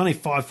unbelievable. It's only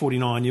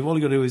 $5.49. You've all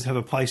you got to do is have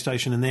a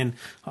PlayStation and then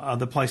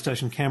the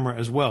PlayStation camera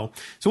as well.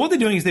 So what they're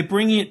doing is they're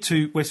bringing it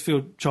to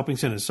Westfield shopping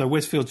centres. So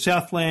Westfield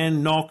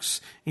Southland,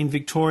 Knox in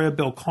Victoria,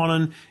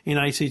 Belconnen in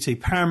ACT,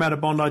 Parramatta,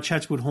 Bondi,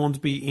 Chatswood,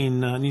 Hornsby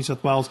in New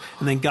South Wales,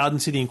 and then Garden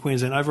City in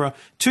Queensland over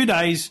 2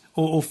 days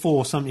or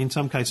 4, in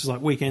some cases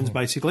like weekends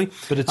basically.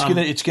 But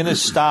it's going to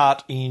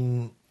start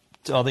in,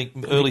 I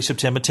think, early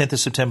September, 10th of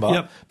September.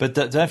 Yep. But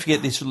don't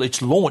forget this.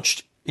 It's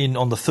launched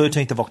on the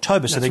 13th of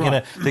October, so they're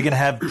going to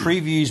have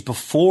previews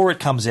before it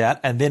comes out,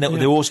 and then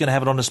they're also going to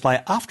have it on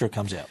display after it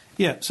comes out.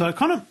 Yeah, so it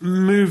kind of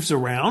moves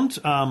around,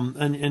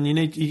 and you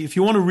need, if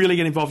you want to really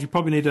get involved, you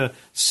probably need to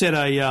set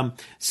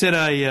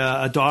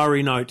a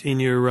diary note in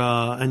your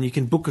and you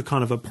can book a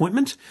kind of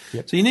appointment.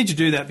 Yep. So you need to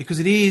do that because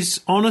it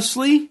is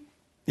honestly.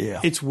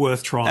 Yeah, it's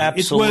worth trying.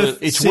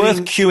 Absolutely, it's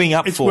worth queuing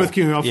up for. It's worth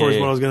queuing up for, is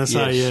what I was going to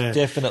say. Yes, yeah,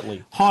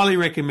 definitely. Highly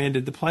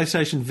recommended. The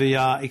PlayStation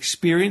VR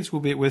experience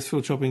will be at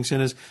Westfield Shopping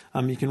Centres.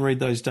 You can read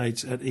those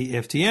dates at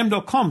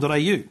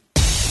eftm.com.au.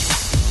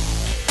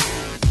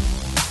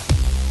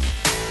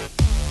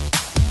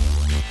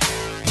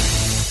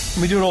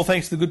 We do it all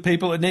thanks to the good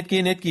people at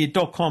Netgear,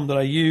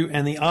 netgear.com.au,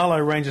 and the Arlo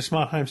range of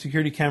smart home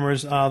security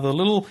cameras are the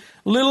little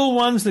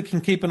ones that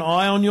can keep an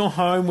eye on your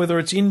home, whether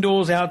it's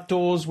indoors,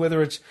 outdoors,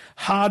 whether it's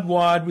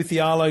hardwired with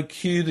the Arlo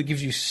Q that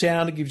gives you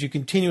sound, it gives you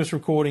continuous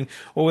recording,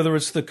 or whether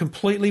it's the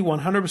completely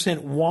 100%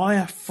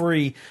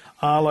 wire-free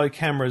Arlo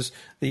cameras.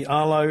 The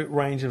Arlo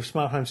range of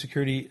smart home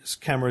security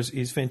cameras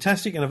is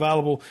fantastic and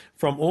available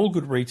from all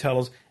good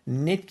retailers.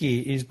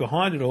 Netgear is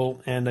behind it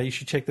all, and you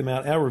should check them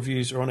out. Our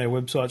reviews are on our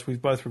websites. We've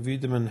both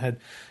reviewed them and had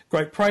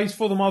great praise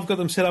for them. I've got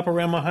them set up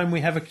around my home. We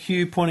have a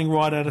Q pointing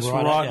right at us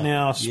right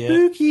now.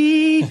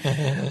 Spooky.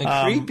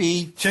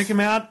 Creepy. Check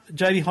them out.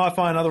 JD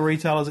Hi-Fi and other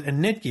retailers at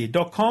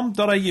netgear.com.au.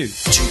 Two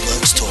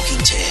Blokes Talking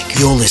Tech.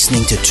 You're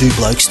listening to Two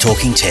Blokes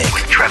Talking Tech.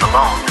 With Trevor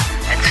Long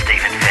and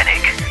Stephen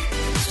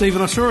Fennick.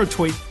 Stephen, I saw a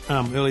tweet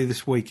earlier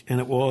this week,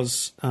 and it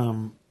was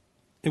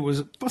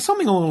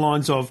something along the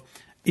lines of,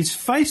 is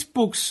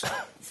Facebook's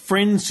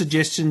friend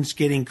suggestions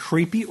getting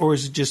creepy, or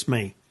is it just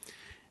me?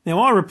 Now,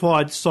 I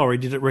replied, sorry,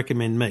 did it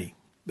recommend me?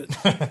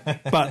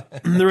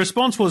 But the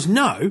response was,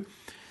 no,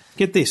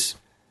 get this,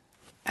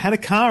 had a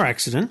car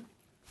accident,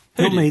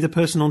 not me, the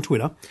person on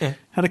Twitter,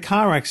 had a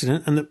car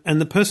accident,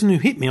 and the person who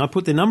hit me, I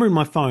put their number in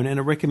my phone, and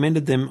it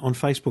recommended them on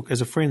Facebook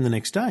as a friend the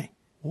next day.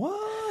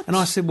 What? And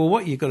I said, well,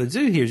 what you've got to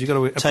do here is you've got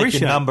to appreciate...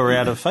 Take your number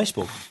out of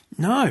Facebook.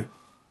 No.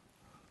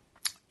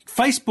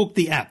 Facebook,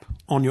 the app,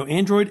 on your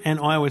Android and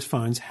iOS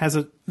phones has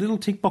a little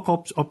tick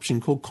box option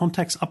called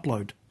Contacts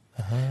Upload.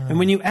 And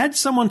when you add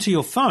someone to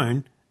your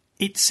phone,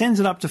 it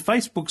sends it up to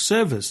Facebook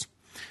servers.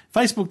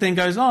 Facebook then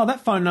goes, oh,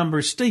 that phone number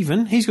is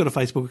Stephen. He's got a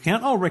Facebook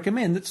account. I'll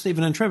recommend that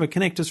Stephen and Trevor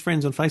connect as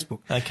friends on Facebook.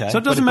 Okay. So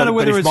it doesn't matter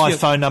whether if it's my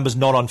phone number's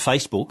not on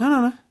Facebook.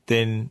 No.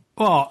 Then...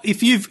 Well,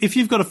 if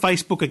you've got a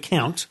Facebook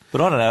account... But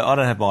I don't know. I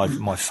don't have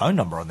my phone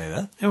number on there,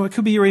 though. Oh, it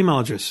could be your email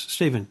address,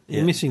 Stephen.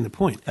 You're missing the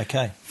point.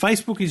 Okay.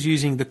 Facebook is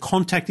using the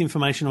contact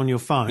information on your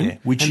phone...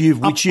 Which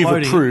you've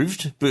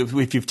approved, but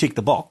if you've ticked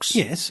the box.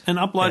 Yes, and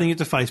uploading it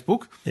to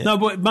Facebook. Yeah. No,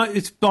 but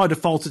it's by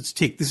default it's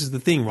ticked. This is the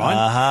thing, right?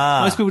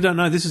 Uh-huh. Most people don't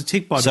know this is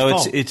ticked by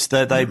default. So it's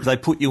that they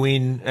put you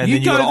in and you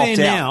then you got to opt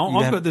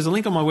out. There's a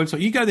link on my website.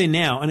 You go there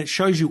now and it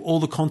shows you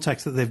all the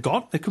contacts that they've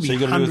got. There could be so you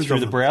got to do it through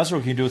the browser, or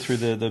can you do it through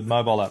the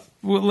mobile app?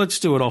 Well, let's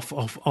do it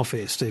off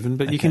air, Stephen.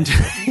 But you can do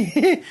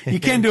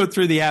it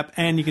through the app,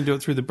 and you can do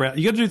it through the browser.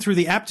 You got to do it through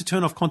the app to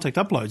turn off contact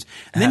uploads,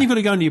 and then you've got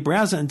to go into your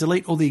browser and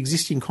delete all the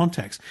existing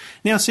contacts.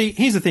 Now, see,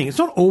 here's the thing: it's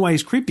not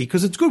always creepy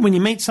because it's good when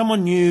you meet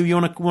someone new. You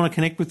want to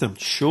connect with them.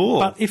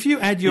 Sure. But if you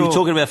add your, are you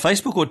talking about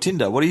Facebook or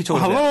Tinder? What are you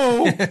talking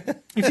about?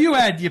 If you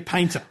add your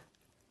painter.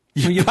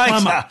 Or your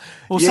plumber,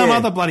 or some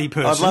other bloody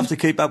person. I'd love to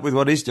keep up with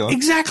what he's doing.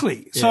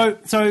 Exactly. Yeah.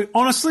 So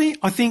honestly,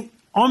 I think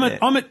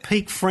I'm at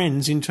peak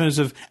friends in terms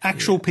of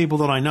actual people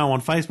that I know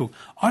on Facebook.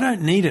 I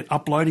don't need it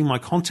uploading my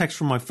contacts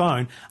from my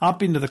phone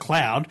up into the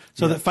cloud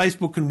so that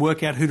Facebook can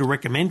work out who to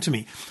recommend to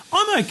me.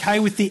 I'm okay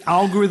with the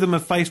algorithm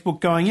of Facebook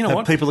going, you know Have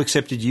what? people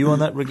accepted you on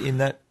that in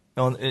that?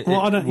 Well,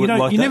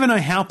 you never know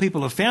how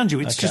people have found you.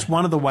 It's just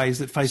one of the ways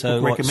that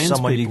Facebook recommends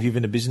someone people. you've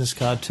given a business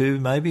card to,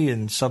 maybe,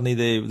 and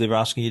suddenly they're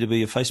asking you to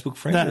be a Facebook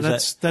friend.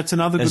 That's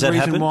another good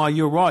reason why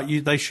you're right.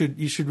 You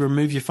should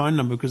remove your phone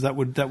number because that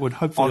would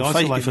hopefully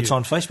isolate you. If it's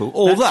on Facebook.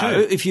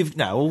 Although if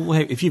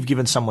you've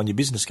given someone your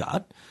business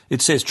card,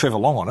 it says Trevor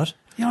Long on it.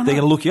 They're going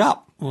to look you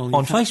up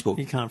on Facebook.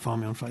 You can't find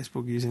me on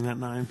Facebook using that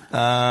name.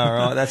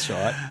 Right, that's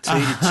right.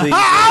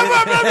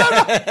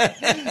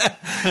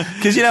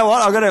 Because you know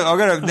what? I got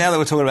to. Now that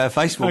we're talking about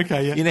Facebook,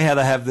 Okay, yeah. you know how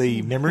they have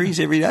the memories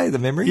every day, the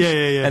memories.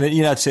 Yeah. And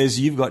it says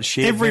you've got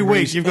shared Every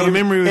memories. week you've got a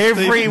memory with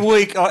every Stephen.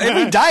 week,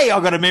 every day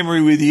I've got a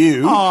memory with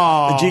you.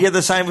 Oh. Do you get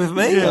the same with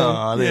me? Yeah.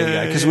 Oh, there you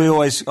go. Because I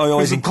always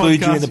Because the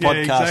include you in the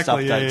podcast, podcast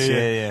exactly. updates.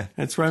 Yeah.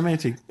 It's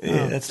romantic.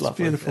 Yeah, that's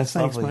lovely. Beautiful. That's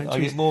Thanks, lovely. mate. I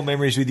get more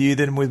memories with you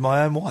than with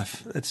my own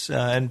wife. It's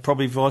and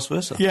probably vice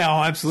versa. Yeah,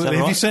 absolutely.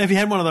 Is that right? Have you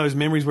had one of those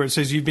memories where it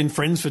says you've been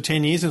friends for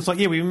 10 years and it's like,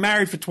 yeah, we've been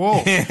married for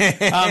 12.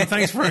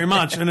 Thanks very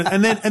much. And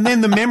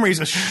then the memories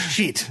are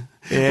shit.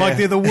 Yeah. Like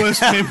they're the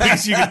worst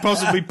memories you could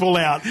possibly pull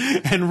out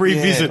and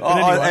revisit. But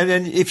anyway. And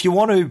then if you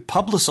want to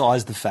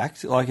publicise the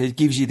fact, like it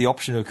gives you the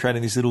option of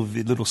creating this little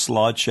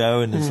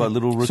slideshow and it's like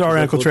little.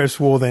 Sorry, Uncle Trev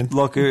swore then.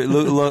 Like a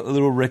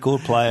little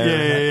record player.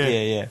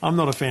 Yeah. I'm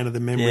not a fan of the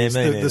memories,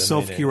 the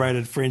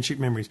self-curated friendship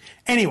memories.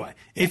 Anyway,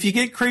 if you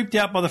get creeped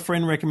out by the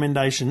friend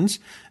recommendations,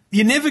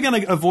 you're never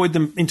going to avoid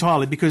them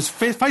entirely because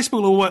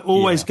Facebook will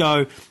always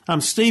go,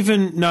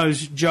 Stephen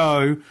knows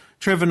Joe,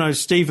 Trevor knows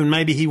Stephen,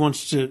 maybe he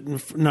wants to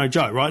know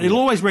Joe, right? It'll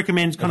always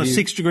recommend kind of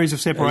 6 degrees of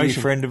separation. Are you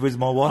friended with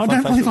my wife? I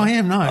don't believe I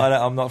am, no.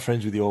 I'm not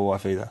friends with your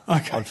wife either on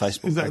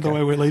Facebook. Is that the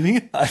way we're leaving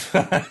it?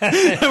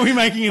 Are we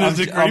making it as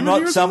a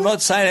agreement? I'm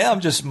not saying it,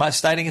 I'm just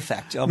stating a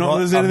fact.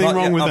 There's anything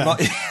wrong with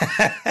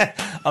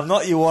that. I'm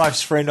not your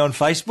wife's friend on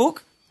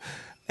Facebook,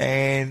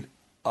 and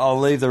I'll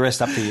leave the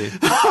rest up to you.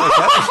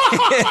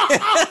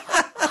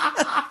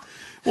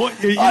 What,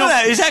 I don't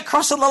know. Is that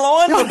crossing the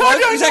line?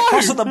 Is that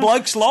crossing the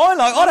bloke's line?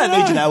 Like, I don't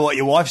need to know what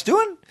your wife's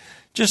doing.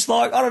 Just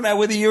like, I don't know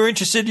whether you're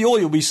interested,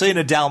 you'll be seeing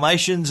a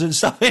Dalmatians and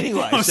stuff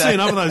anyway. I've seen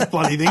enough of those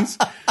bloody things.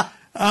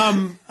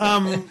 I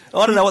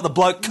don't know what the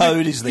bloke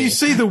code is there. You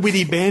see the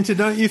witty banter,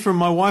 don't you, from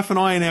my wife and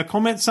I in our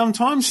comments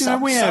sometimes?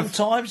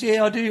 Sometimes,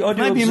 yeah, I do.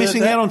 Maybe you're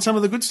missing out on some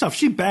of the good stuff.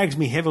 She bags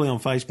me heavily on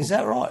Facebook. Is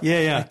that right?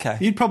 Yeah. Okay.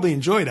 You'd probably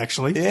enjoy it,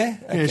 actually. Yeah?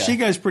 Okay. Yeah, she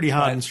goes pretty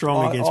hard and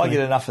strong against me. I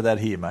get enough of that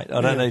here, mate.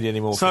 I don't need any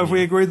more. So if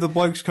we agree the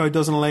bloke's code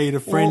doesn't allow you to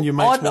friend your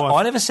mate's wife.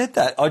 I never said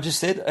that. I just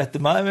said at the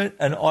moment,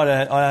 and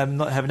I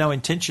have no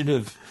intention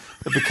of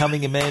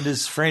becoming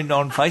Amanda's friend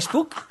on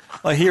Facebook.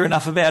 I hear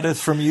enough about her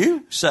from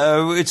you,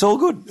 so it's all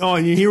good. Oh,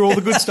 and you hear all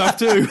the good stuff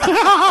too.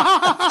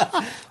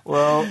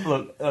 Well,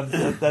 look,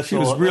 that's she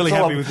was really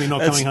happy with me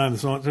not coming home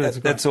this night too.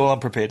 That's all I'm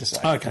prepared to say.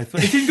 Okay,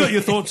 if you've got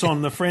your thoughts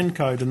on the friend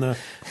code and the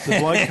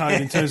bloke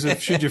code in terms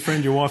of should you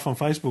friend your wife on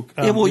Facebook?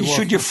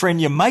 Should you friend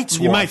your mate's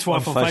wife? Your mate's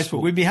wife on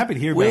Facebook. We'd be happy to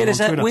hear about it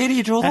on Twitter. Where do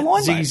you draw the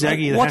line, mate?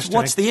 Ziggy,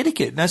 what's the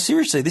etiquette? No,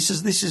 seriously, this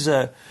is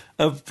a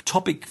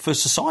topic for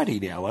society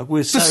now. Like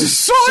we're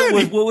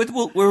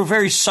we're a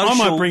very social.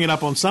 I might bring it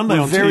up on Sunday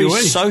on very TUE.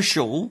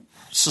 Social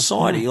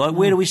society. Like,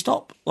 where do we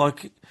stop?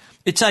 Like,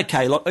 it's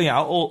okay. Like,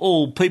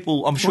 all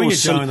people. I'm sure.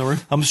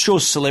 I'm sure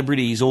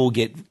celebrities all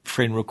get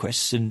friend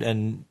requests,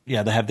 and they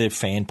have their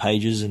fan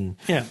pages, and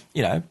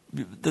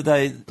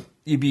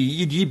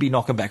you'd be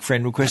knocking back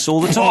friend requests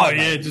all the time. Oh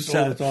yeah, just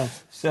all the time.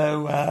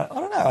 So I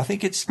don't know. I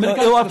think it's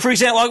for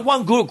example, like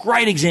one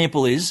great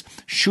example is: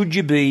 should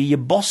you be your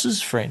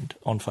boss's friend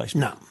on Facebook?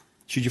 No.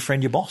 Should you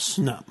friend your boss?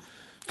 No.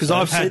 Because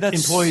I've had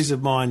employees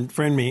of mine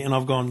friend me, and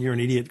I've gone, "You're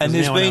an idiot." And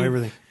now I know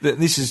everything.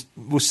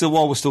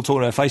 While we're still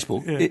talking about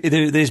Facebook.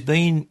 Yeah. There's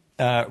been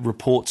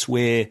reports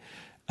where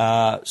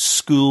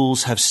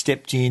schools have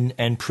stepped in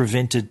and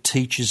prevented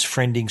teachers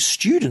friending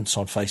students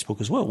on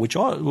Facebook as well.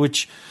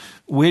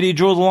 Where do you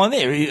draw the line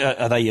there?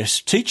 Are they your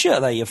teacher?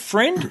 Are they your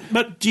friend?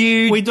 But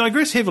we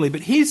digress heavily. But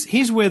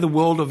here's where the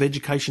world of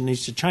education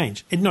needs to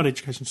change. Not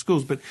education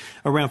schools, but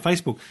around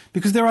Facebook.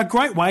 Because there are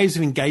great ways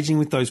of engaging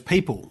with those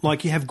people.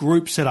 Like you have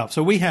groups set up.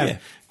 So we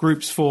have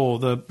groups for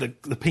the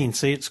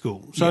P&C at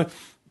school. So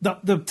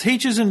the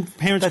teachers and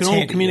parents can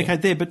all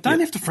communicate there, but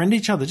don't have to friend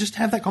each other. Just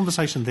have that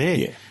conversation there.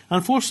 Yeah.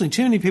 Unfortunately,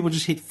 too many people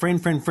just hit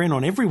friend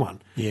on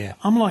everyone. Yeah.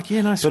 I'm like,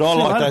 no. But I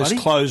like those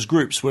closed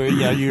groups where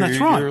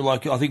you're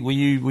like, I think were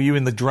you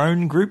in the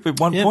drone group at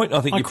one point?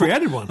 I think you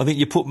created one. I think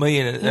you put me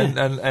in it,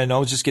 and I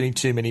was just getting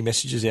too many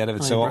messages out of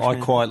it, so I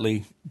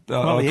quietly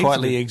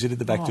exited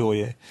the back door.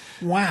 Yeah.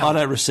 Wow. I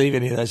don't receive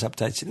any of those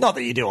updates. Not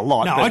that you do a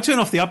lot. No, I turn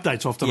off the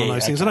updates often on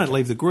those things. I don't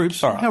leave the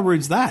groups. Right. How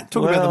rude's that?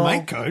 Talk about the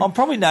mate code. I'm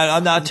probably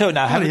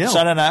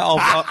so no.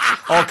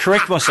 I'll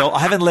correct myself. I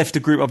haven't left the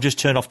group. I've just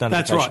turned off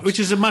notifications. That's right,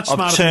 which is a much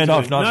smarter thing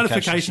to do.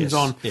 Notifications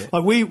on. Yeah.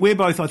 Like we're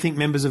both, I think,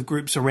 members of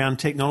groups around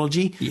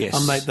technology. Yes.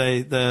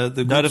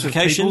 The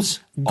notifications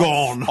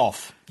gone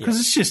off. Because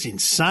it's just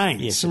insane.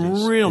 Yes,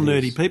 some real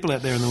nerdy people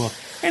out there in the world.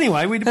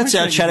 Anyway, that's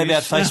our chat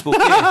about Facebook.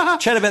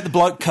 Chat about the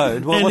bloke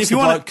code. Well, what's the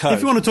bloke code? If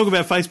you want to talk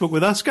about Facebook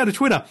with us, go to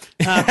Twitter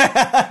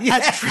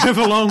at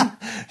Trevor Long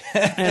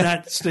and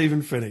at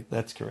Stephen Fennick.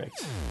 That's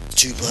correct.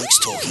 Two Blokes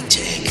Talking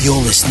Tech. You're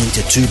listening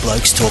to Two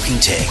Blokes Talking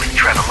Tech with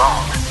Trevor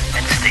Long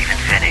and Stephen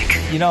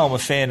Fennick. You know, I'm a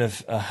fan of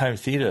home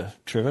theatre,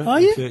 Trevor.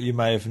 Are you? You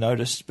may have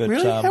noticed, but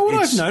really, how would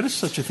I have noticed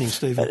such a thing,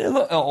 Stephen?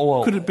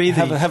 Could it be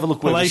the have a look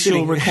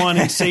palatial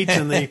reclining seats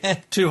and the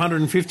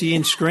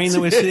 250-inch screen that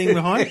we're sitting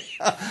behind?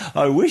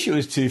 I wish it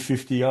was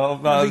 250.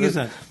 How big is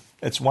that?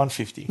 It's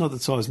 150. Not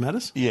that size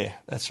matters. Yeah,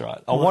 that's right.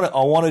 I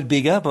wanted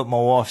bigger, but my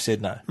wife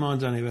said no.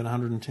 Mine's only about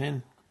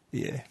 110.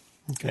 Yeah.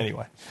 Okay.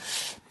 Anyway,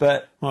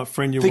 But Might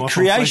friend your the wife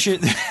creation,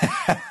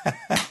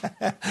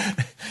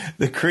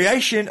 the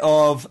creation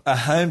of a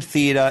home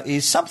theatre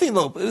is something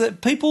that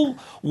people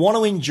want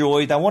to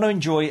enjoy. They want to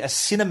enjoy a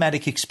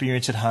cinematic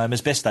experience at home as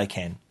best they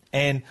can.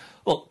 And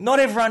look, not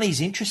everyone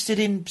is interested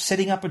in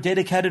setting up a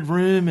dedicated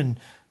room and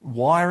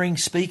wiring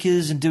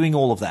speakers and doing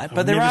all of that.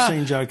 But we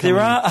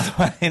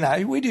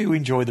do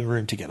enjoy the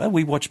room together.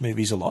 We watch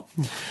movies a lot.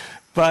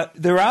 But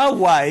there are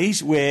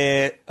ways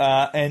where,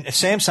 and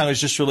Samsung has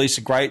just released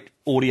a great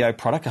audio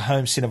product, a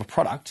home cinema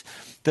product,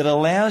 that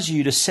allows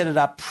you to set it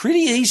up pretty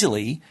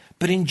easily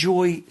but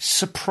enjoy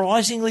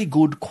surprisingly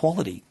good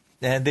quality.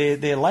 And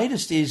their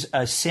latest is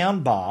a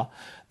sound bar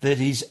that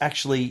is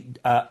actually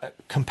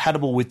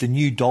compatible with the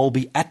new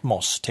Dolby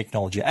Atmos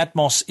technology.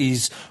 Atmos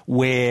is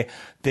where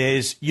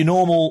there's your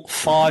normal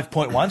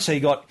 5.1, so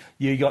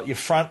you got your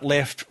front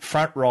left,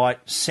 front right,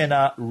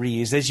 centre,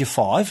 rears. There's your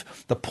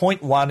 5. The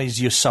 0.1 is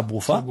your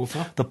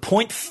subwoofer. The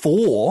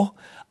 0.4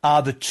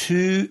 are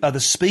the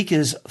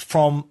speakers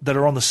that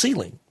are on the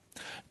ceiling.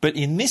 But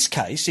in this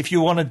case, if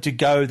you wanted to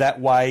go that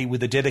way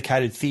with a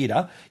dedicated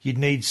theatre, you'd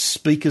need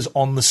speakers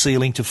on the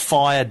ceiling to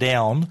fire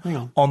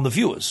down on the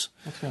viewers.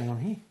 What's going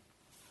on here?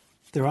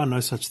 There are no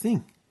such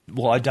thing.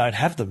 Well, I don't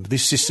have them.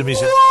 This system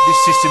is an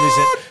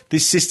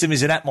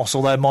Atmos.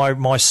 Although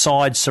my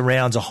side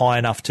surrounds are high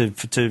enough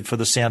for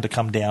the sound to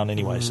come down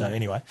anyway. So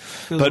anyway,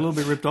 Feels a little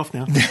bit ripped off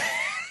now.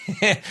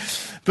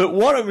 But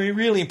what I'm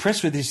really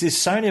impressed with is this: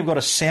 Sony have got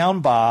a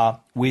sound bar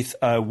with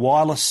a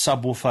wireless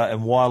subwoofer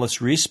and wireless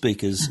rear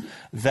speakers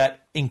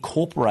that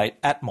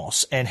incorporate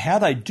Atmos. And how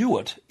they do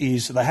it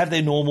is they have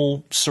their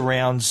normal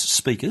surrounds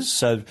speakers.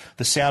 So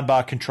the sound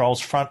bar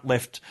controls front,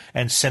 left,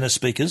 and centre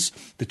speakers.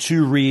 The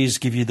 2 rears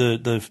give you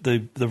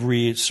the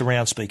rear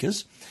surround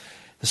speakers.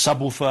 The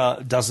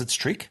subwoofer does its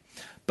trick,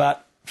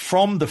 but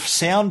from the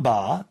sound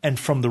bar and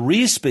from the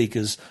rear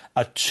speakers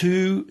are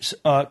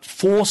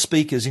 4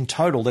 speakers in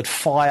total that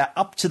fire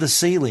up to the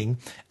ceiling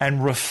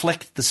and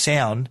reflect the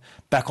sound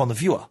back on the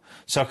viewer.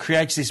 So it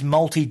creates this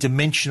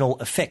multi-dimensional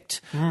effect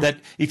that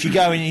if you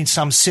go in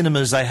some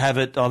cinemas, they have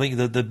it. I think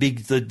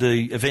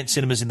the event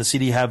cinemas in the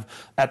city have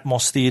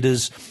Atmos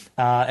theatres,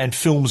 and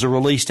films are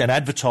released and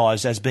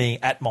advertised as being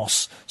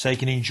Atmos, so you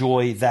can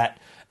enjoy that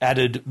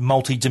added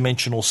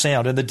multi-dimensional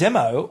sound. And the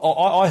demo,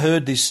 I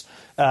heard this,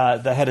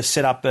 they had a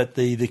set up at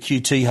the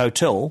QT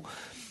Hotel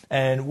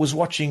and was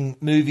watching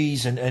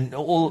movies and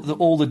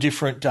all the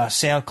different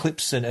sound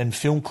clips and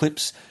film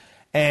clips.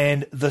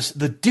 And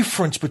the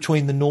difference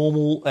between the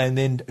normal and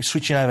then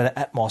switching over to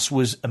Atmos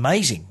was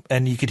amazing.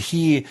 And you could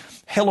hear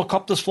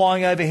helicopters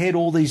flying overhead,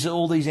 all these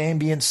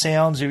ambient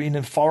sounds in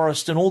a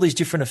forest and all these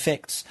different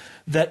effects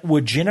that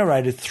were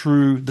generated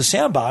through the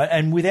soundbar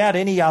and without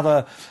any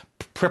other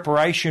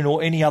preparation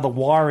or any other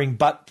wiring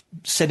but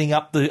setting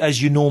up as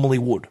you normally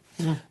would.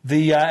 And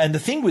the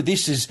thing with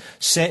this is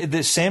the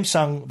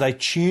Samsung, they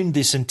tuned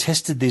this and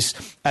tested this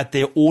at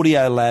their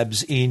audio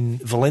labs in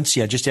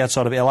Valencia, just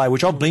outside of LA,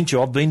 which I've been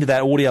to. I've been to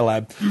that audio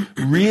lab.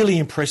 Really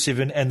impressive,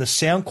 and the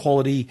sound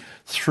quality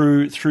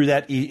through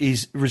that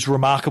is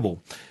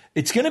remarkable.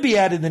 It's going to be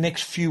out in the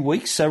next few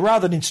weeks, so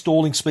rather than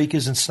installing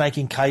speakers and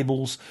snaking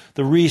cables,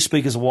 the rear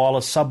speakers are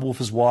wireless,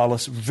 subwoofers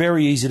wireless,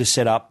 very easy to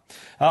set up.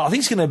 I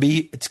think it's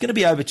going to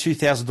be over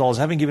 $2,000. I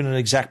haven't given an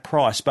exact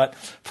price, but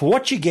for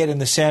what you get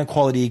and the sound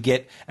quality you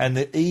get and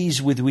the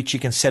ease with which you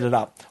can set it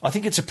up, I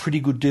think it's a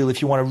pretty good deal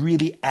if you want to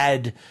really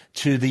add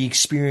to the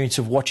experience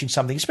of watching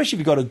something, especially if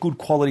you've got a good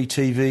quality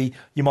TV.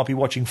 You might be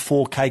watching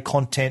 4K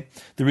content.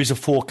 There is a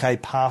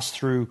 4K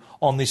pass-through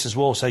on this as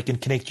well, so you can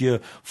connect your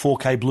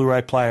 4K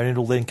Blu-ray player and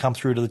it'll then come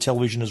through to the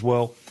television as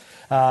well.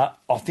 I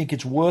think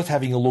it's worth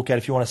having a look at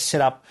if you want to set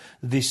up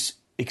this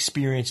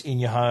experience in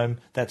your home.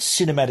 That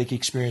cinematic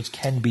experience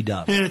can be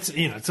done. And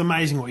it's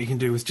amazing what you can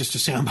do with just a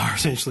soundbar.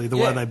 Essentially, the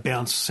way they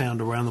bounce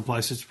sound around the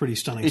place, it's pretty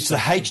stunning. It's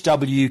stuff. The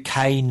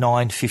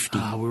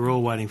HWK950. We're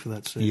all waiting for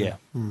that soon. Yeah,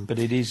 but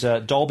it is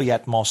Dolby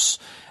Atmos,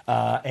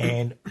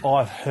 and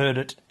I've heard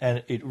it,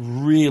 and it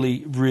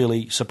really,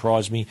 really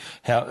surprised me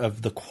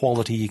of the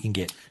quality you can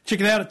get. Check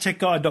it out at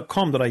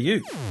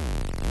techguide.com.au.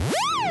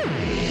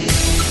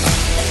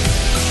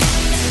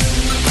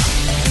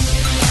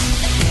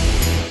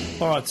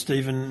 All right,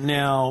 Stephen.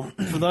 Now,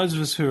 for those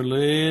of us who are a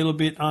little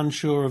bit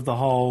unsure of the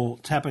whole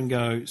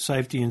tap-and-go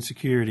safety and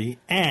security,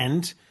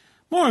 and,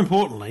 more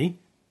importantly,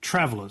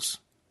 travellers.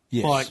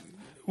 Yes. Like,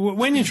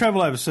 when you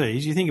travel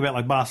overseas, you think about,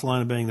 like,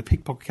 Barcelona being the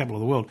pickpocket capital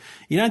of the world.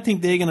 You don't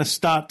think they're going to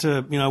start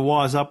to,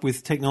 wise up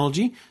with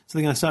technology, so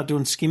they're going to start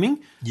doing skimming?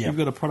 Yeah. You've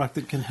got a product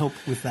that can help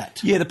with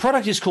that. Yeah, the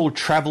product is called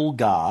Travel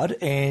Guard,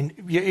 and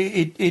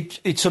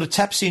it sort of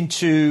taps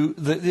into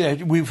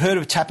we've heard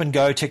of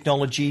tap-and-go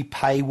technology,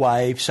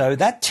 PayWave, so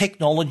that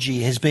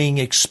technology has been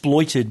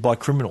exploited by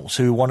criminals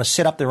who want to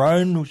set up their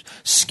own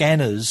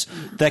scanners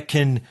that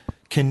can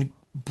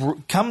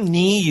come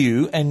near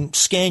you and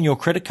scan your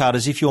credit card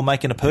as if you're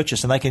making a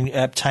purchase, and they can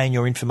obtain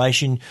your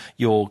information,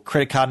 your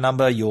credit card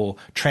number, your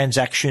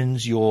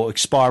transactions, your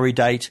expiry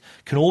date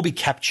can all be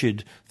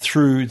captured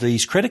through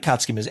these credit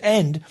card skimmers,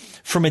 and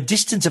from a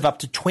distance of up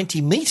to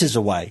 20 metres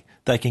away,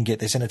 they can get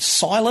this. And it's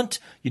silent.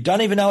 You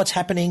don't even know it's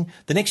happening.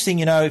 The next thing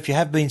you know, if you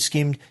have been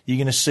skimmed, you're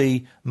going to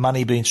see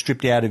money being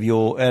stripped out of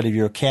your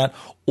account,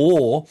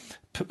 or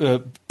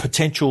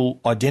potential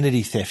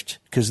identity theft,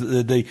 because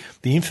the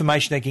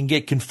information they can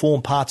get can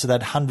form parts of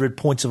that 100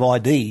 points of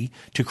ID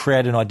to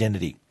create an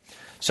identity.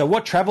 So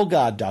what Travel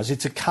Guard does,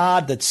 it's a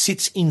card that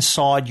sits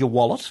inside your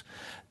wallet,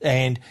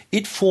 and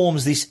it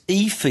forms this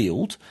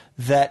e-field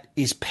that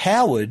is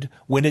powered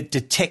when it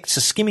detects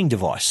a skimming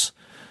device.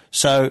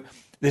 So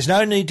there's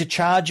no need to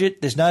charge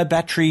it. There's no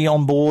battery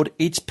on board.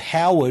 It's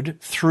powered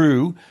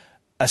through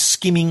a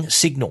skimming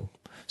signal.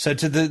 So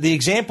to the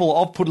example,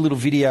 I've put a little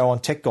video on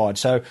Tech Guide.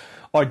 So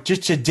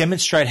just to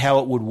demonstrate how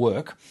it would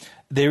work,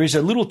 there is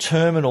a little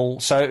terminal.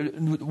 So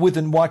with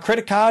my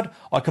credit card,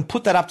 I can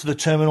put that up to the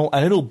terminal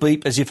and it'll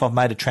beep as if I've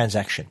made a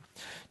transaction.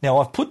 Now,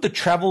 I've put the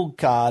travel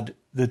card,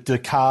 the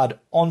card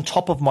on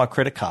top of my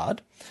credit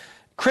card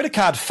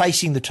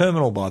facing the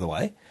terminal, by the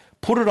way,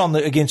 put it on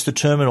against the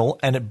terminal,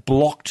 and it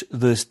blocked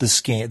the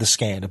scan.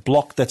 It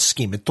blocked that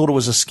skim. It thought it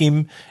was a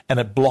skim, and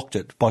it blocked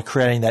it by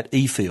creating that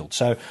e-field.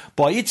 So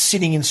by it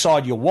sitting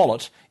inside your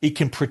wallet, it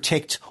can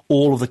protect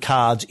all of the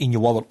cards in your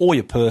wallet or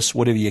your purse,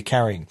 whatever you're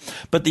carrying.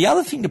 But the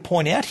other thing to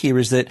point out here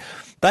is that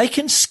they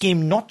can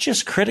skim not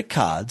just credit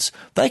cards,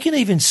 they can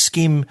even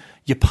skim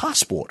your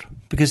passport,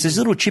 because there's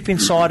a little chip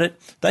inside it.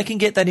 They can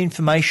get that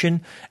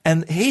information.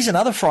 And here's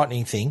another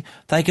frightening thing.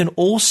 They can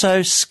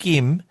also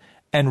skim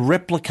and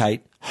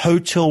replicate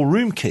hotel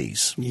room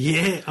keys.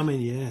 Yeah, I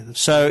mean, yeah.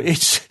 So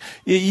it's,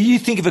 you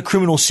think of a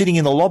criminal sitting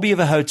in the lobby of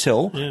a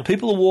hotel. Yeah.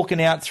 People are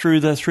walking out through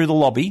the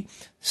lobby.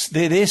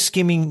 They're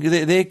skimming.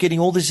 They're getting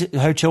all this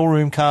hotel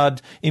room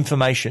card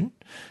information.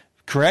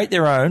 Create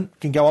their own.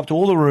 Can go up to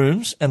all the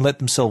rooms and let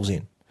themselves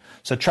in.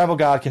 So Travel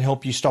Guard can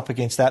help you stop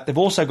against that. They've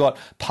also got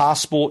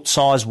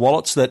passport-sized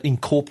wallets that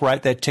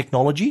incorporate that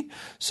technology.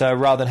 So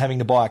rather than having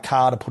to buy a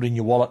card and put it in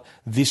your wallet,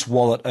 this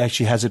wallet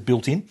actually has it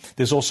built in.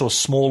 There's also a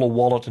smaller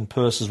wallet and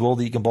purse as well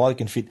that you can buy that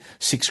can fit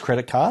 6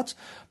 credit cards.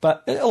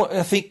 But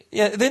I think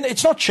then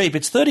it's not cheap.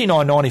 It's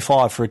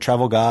 $39.95 for a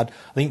Travel Guard.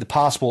 I think the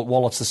passport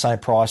wallet's the same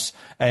price,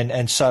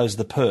 and so is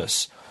the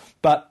purse.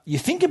 But you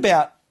think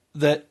about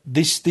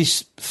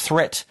this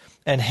threat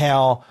and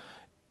how,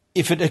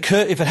 if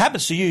it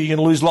happens to you, you're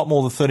going to lose a lot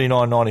more than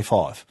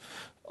 $39.95.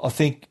 I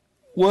think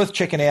worth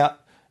checking out.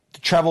 The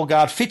Travel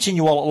Guard fits in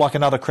your wallet like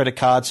another credit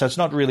card, so it's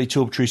not really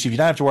too obtrusive. You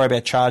don't have to worry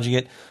about charging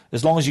it.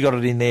 As long as you got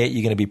it in there,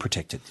 you're going to be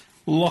protected.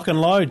 Lock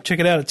and load. Check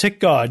it out at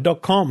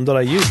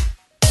techguide.com.au.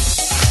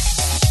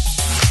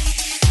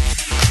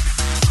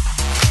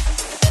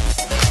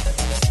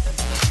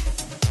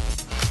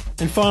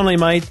 And finally,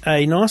 mate,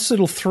 a nice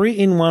little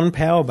 3-in-1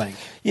 power bank.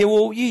 Yeah,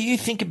 well, you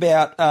think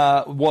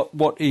about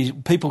what is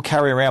people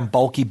carry around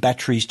bulky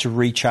batteries to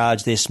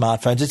recharge their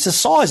smartphones. It's the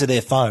size of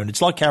their phone.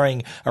 It's like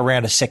carrying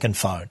around a second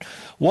phone.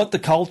 What the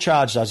Cold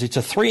Charge does, it's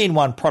a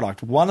 3-in-1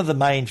 product. One of the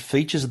main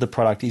features of the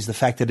product is the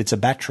fact that it's a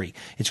battery.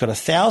 It's got a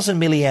 1,000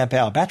 milliamp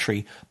hour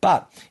battery,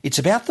 but it's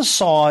about the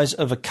size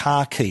of a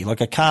car key,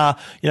 like a car,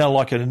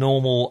 like a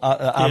normal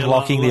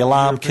unlocking the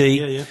alarm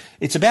key. Yeah.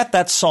 It's about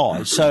that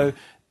size. So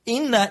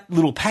in that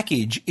little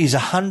package is a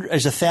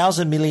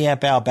 1,000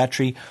 milliamp hour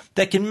battery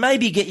that can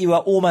maybe get you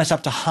almost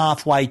up to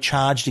halfway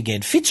charged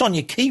again. Fits on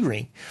your key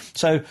ring.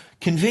 So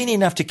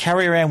convenient enough to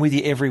carry around with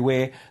you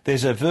everywhere.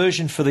 There's a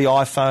version for the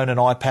iPhone and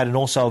iPad, and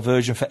also a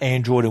version for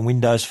Android and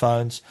Windows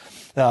phones.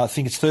 I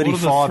think it's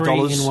 $35. What are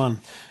the 3-in-1?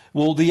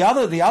 Well, the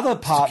other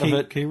part of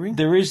it, key ring?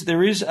 there is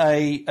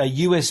a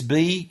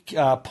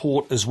USB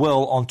port as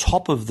well on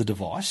top of the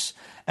device,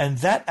 and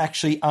that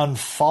actually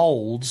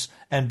unfolds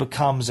and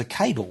becomes a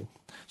cable.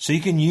 So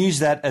you can use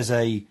that as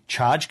a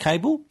charge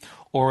cable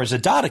or as a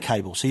data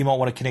cable. So you might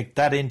want to connect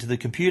that end to the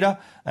computer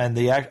and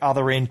the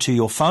other end to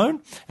your phone,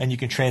 and you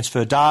can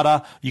transfer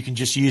data. You can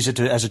just use it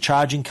as a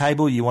charging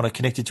cable. You want to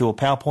connect it to a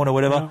PowerPoint or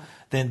whatever,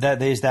 then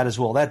there's that as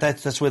well.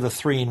 That's where the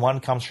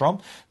 3-in-1 comes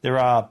from. There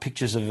are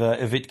pictures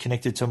of it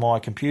connected to my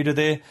computer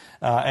there,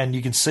 and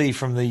you can see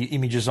from the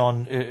images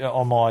on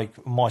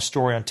my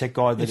story on Tech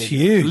Guide that it's it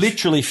huge.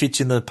 Literally fits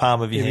in the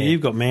palm of your hand.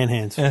 You've got man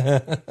hands.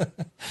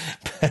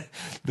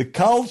 The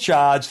Cold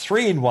Charge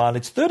 3-in-1,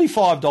 it's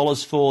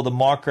 $35 for the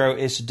micro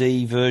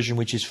SD version,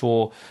 which is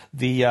for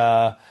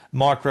the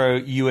micro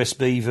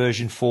USB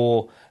version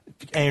for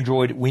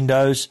Android,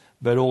 Windows,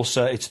 but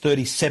also it's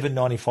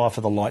 $37.95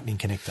 for the Lightning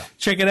connector.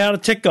 Check it out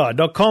at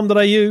techguide.com.au.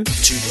 2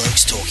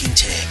 Blokes Talking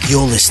Tech.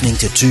 You're listening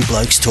to 2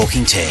 Blokes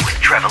Talking Tech. With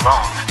Trevor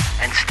Long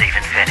and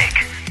Stephen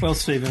Fennick. Well,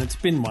 Stephen, it's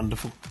been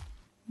wonderful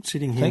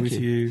sitting here with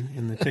you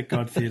in the Tech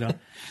Guide Theatre.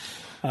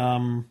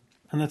 And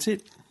that's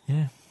it.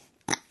 Yeah.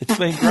 It's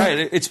been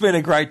great. It's been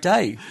a great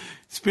day.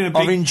 It's been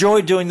I've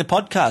enjoyed doing the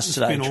podcast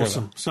today, It's been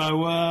awesome. Trevor. So,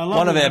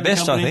 one of our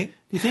best, I think.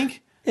 You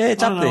think? Yeah,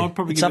 it's up there. I'd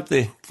probably it's give up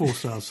there. 4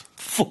 stars.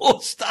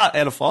 4 stars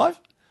out of 5?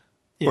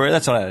 Or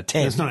that's not out of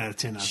 10. It's not out of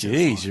 10.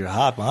 Jeez, you're a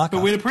hard marker.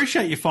 But we'd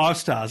appreciate your 5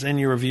 stars and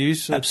your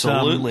reviews.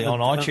 Absolutely, on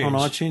iTunes. On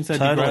iTunes,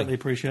 that'd be greatly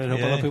appreciated.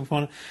 Help other people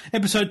find it.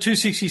 Episode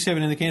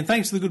 267 in the can.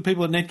 Thanks to the good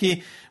people at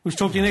Netgear. We'll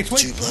talk to you next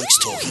week. Two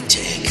Blokes Talking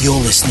Tech. You're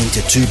listening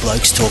to Two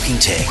Blokes Talking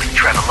Tech. With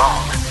Trevor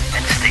Long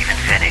and Stephen